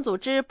武装组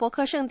织伯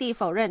克圣地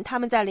否认他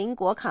们在邻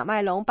国卡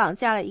麦隆绑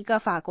架了一个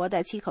法国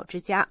的7口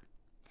之家。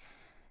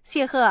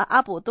谢赫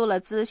阿卜杜勒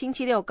兹星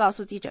期六告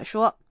诉记者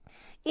说，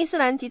伊斯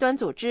兰极端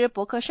组织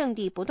伯克圣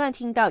地不断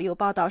听到有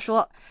报道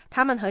说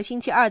他们和星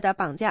期二的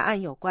绑架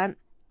案有关。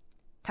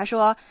他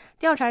说，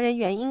调查人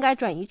员应该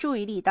转移注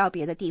意力到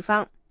别的地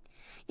方，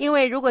因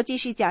为如果继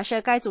续假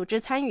设该组织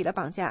参与了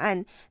绑架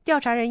案，调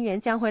查人员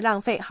将会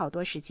浪费好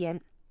多时间。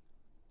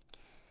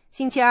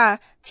星期二，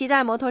骑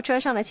在摩托车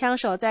上的枪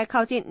手在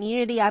靠近尼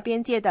日利亚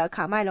边界的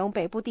卡麦隆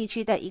北部地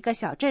区的一个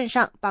小镇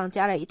上绑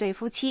架了一对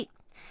夫妻，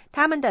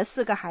他们的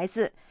4个孩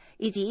子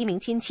以及一名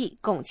亲戚，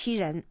共7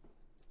人。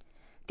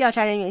调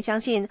查人员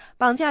相信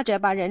绑架者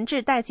把人质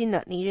带进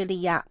了尼日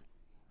利亚。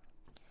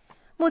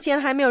目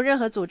前还没有任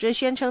何组织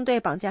宣称对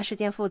绑架事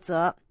件负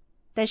责，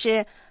但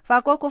是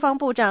法国国防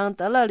部长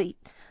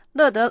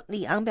勒德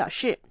里昂表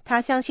示，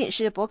他相信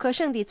是伯克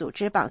圣地组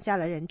织绑架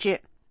了人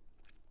质。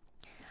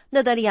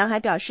勒德里昂还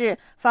表示，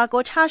法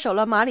国插手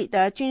了马里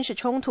的军事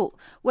冲突，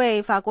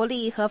为法国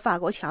利益和法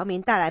国侨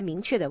民带来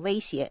明确的威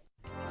胁。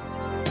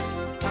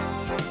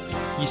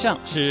以上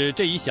是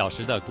这1小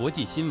时的国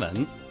际新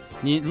闻。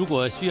您如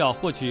果需要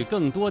获取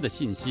更多的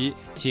信息，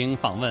请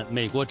访问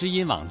美国之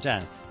音网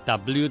站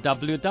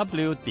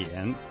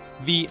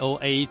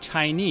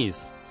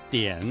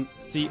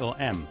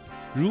www.voachinese.com。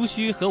如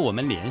需和我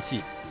们联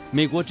系，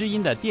美国之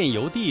音的电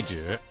邮地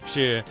址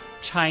是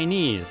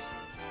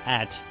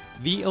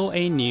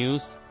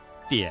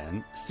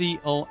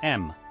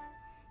chinese@voanews.com。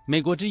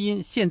美国之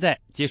音现在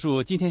结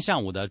束今天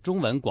上午的中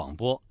文广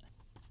播。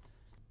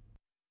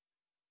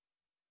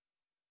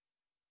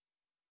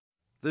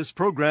This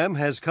program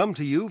has come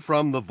to you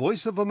from the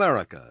Voice of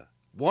America,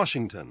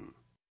 Washington.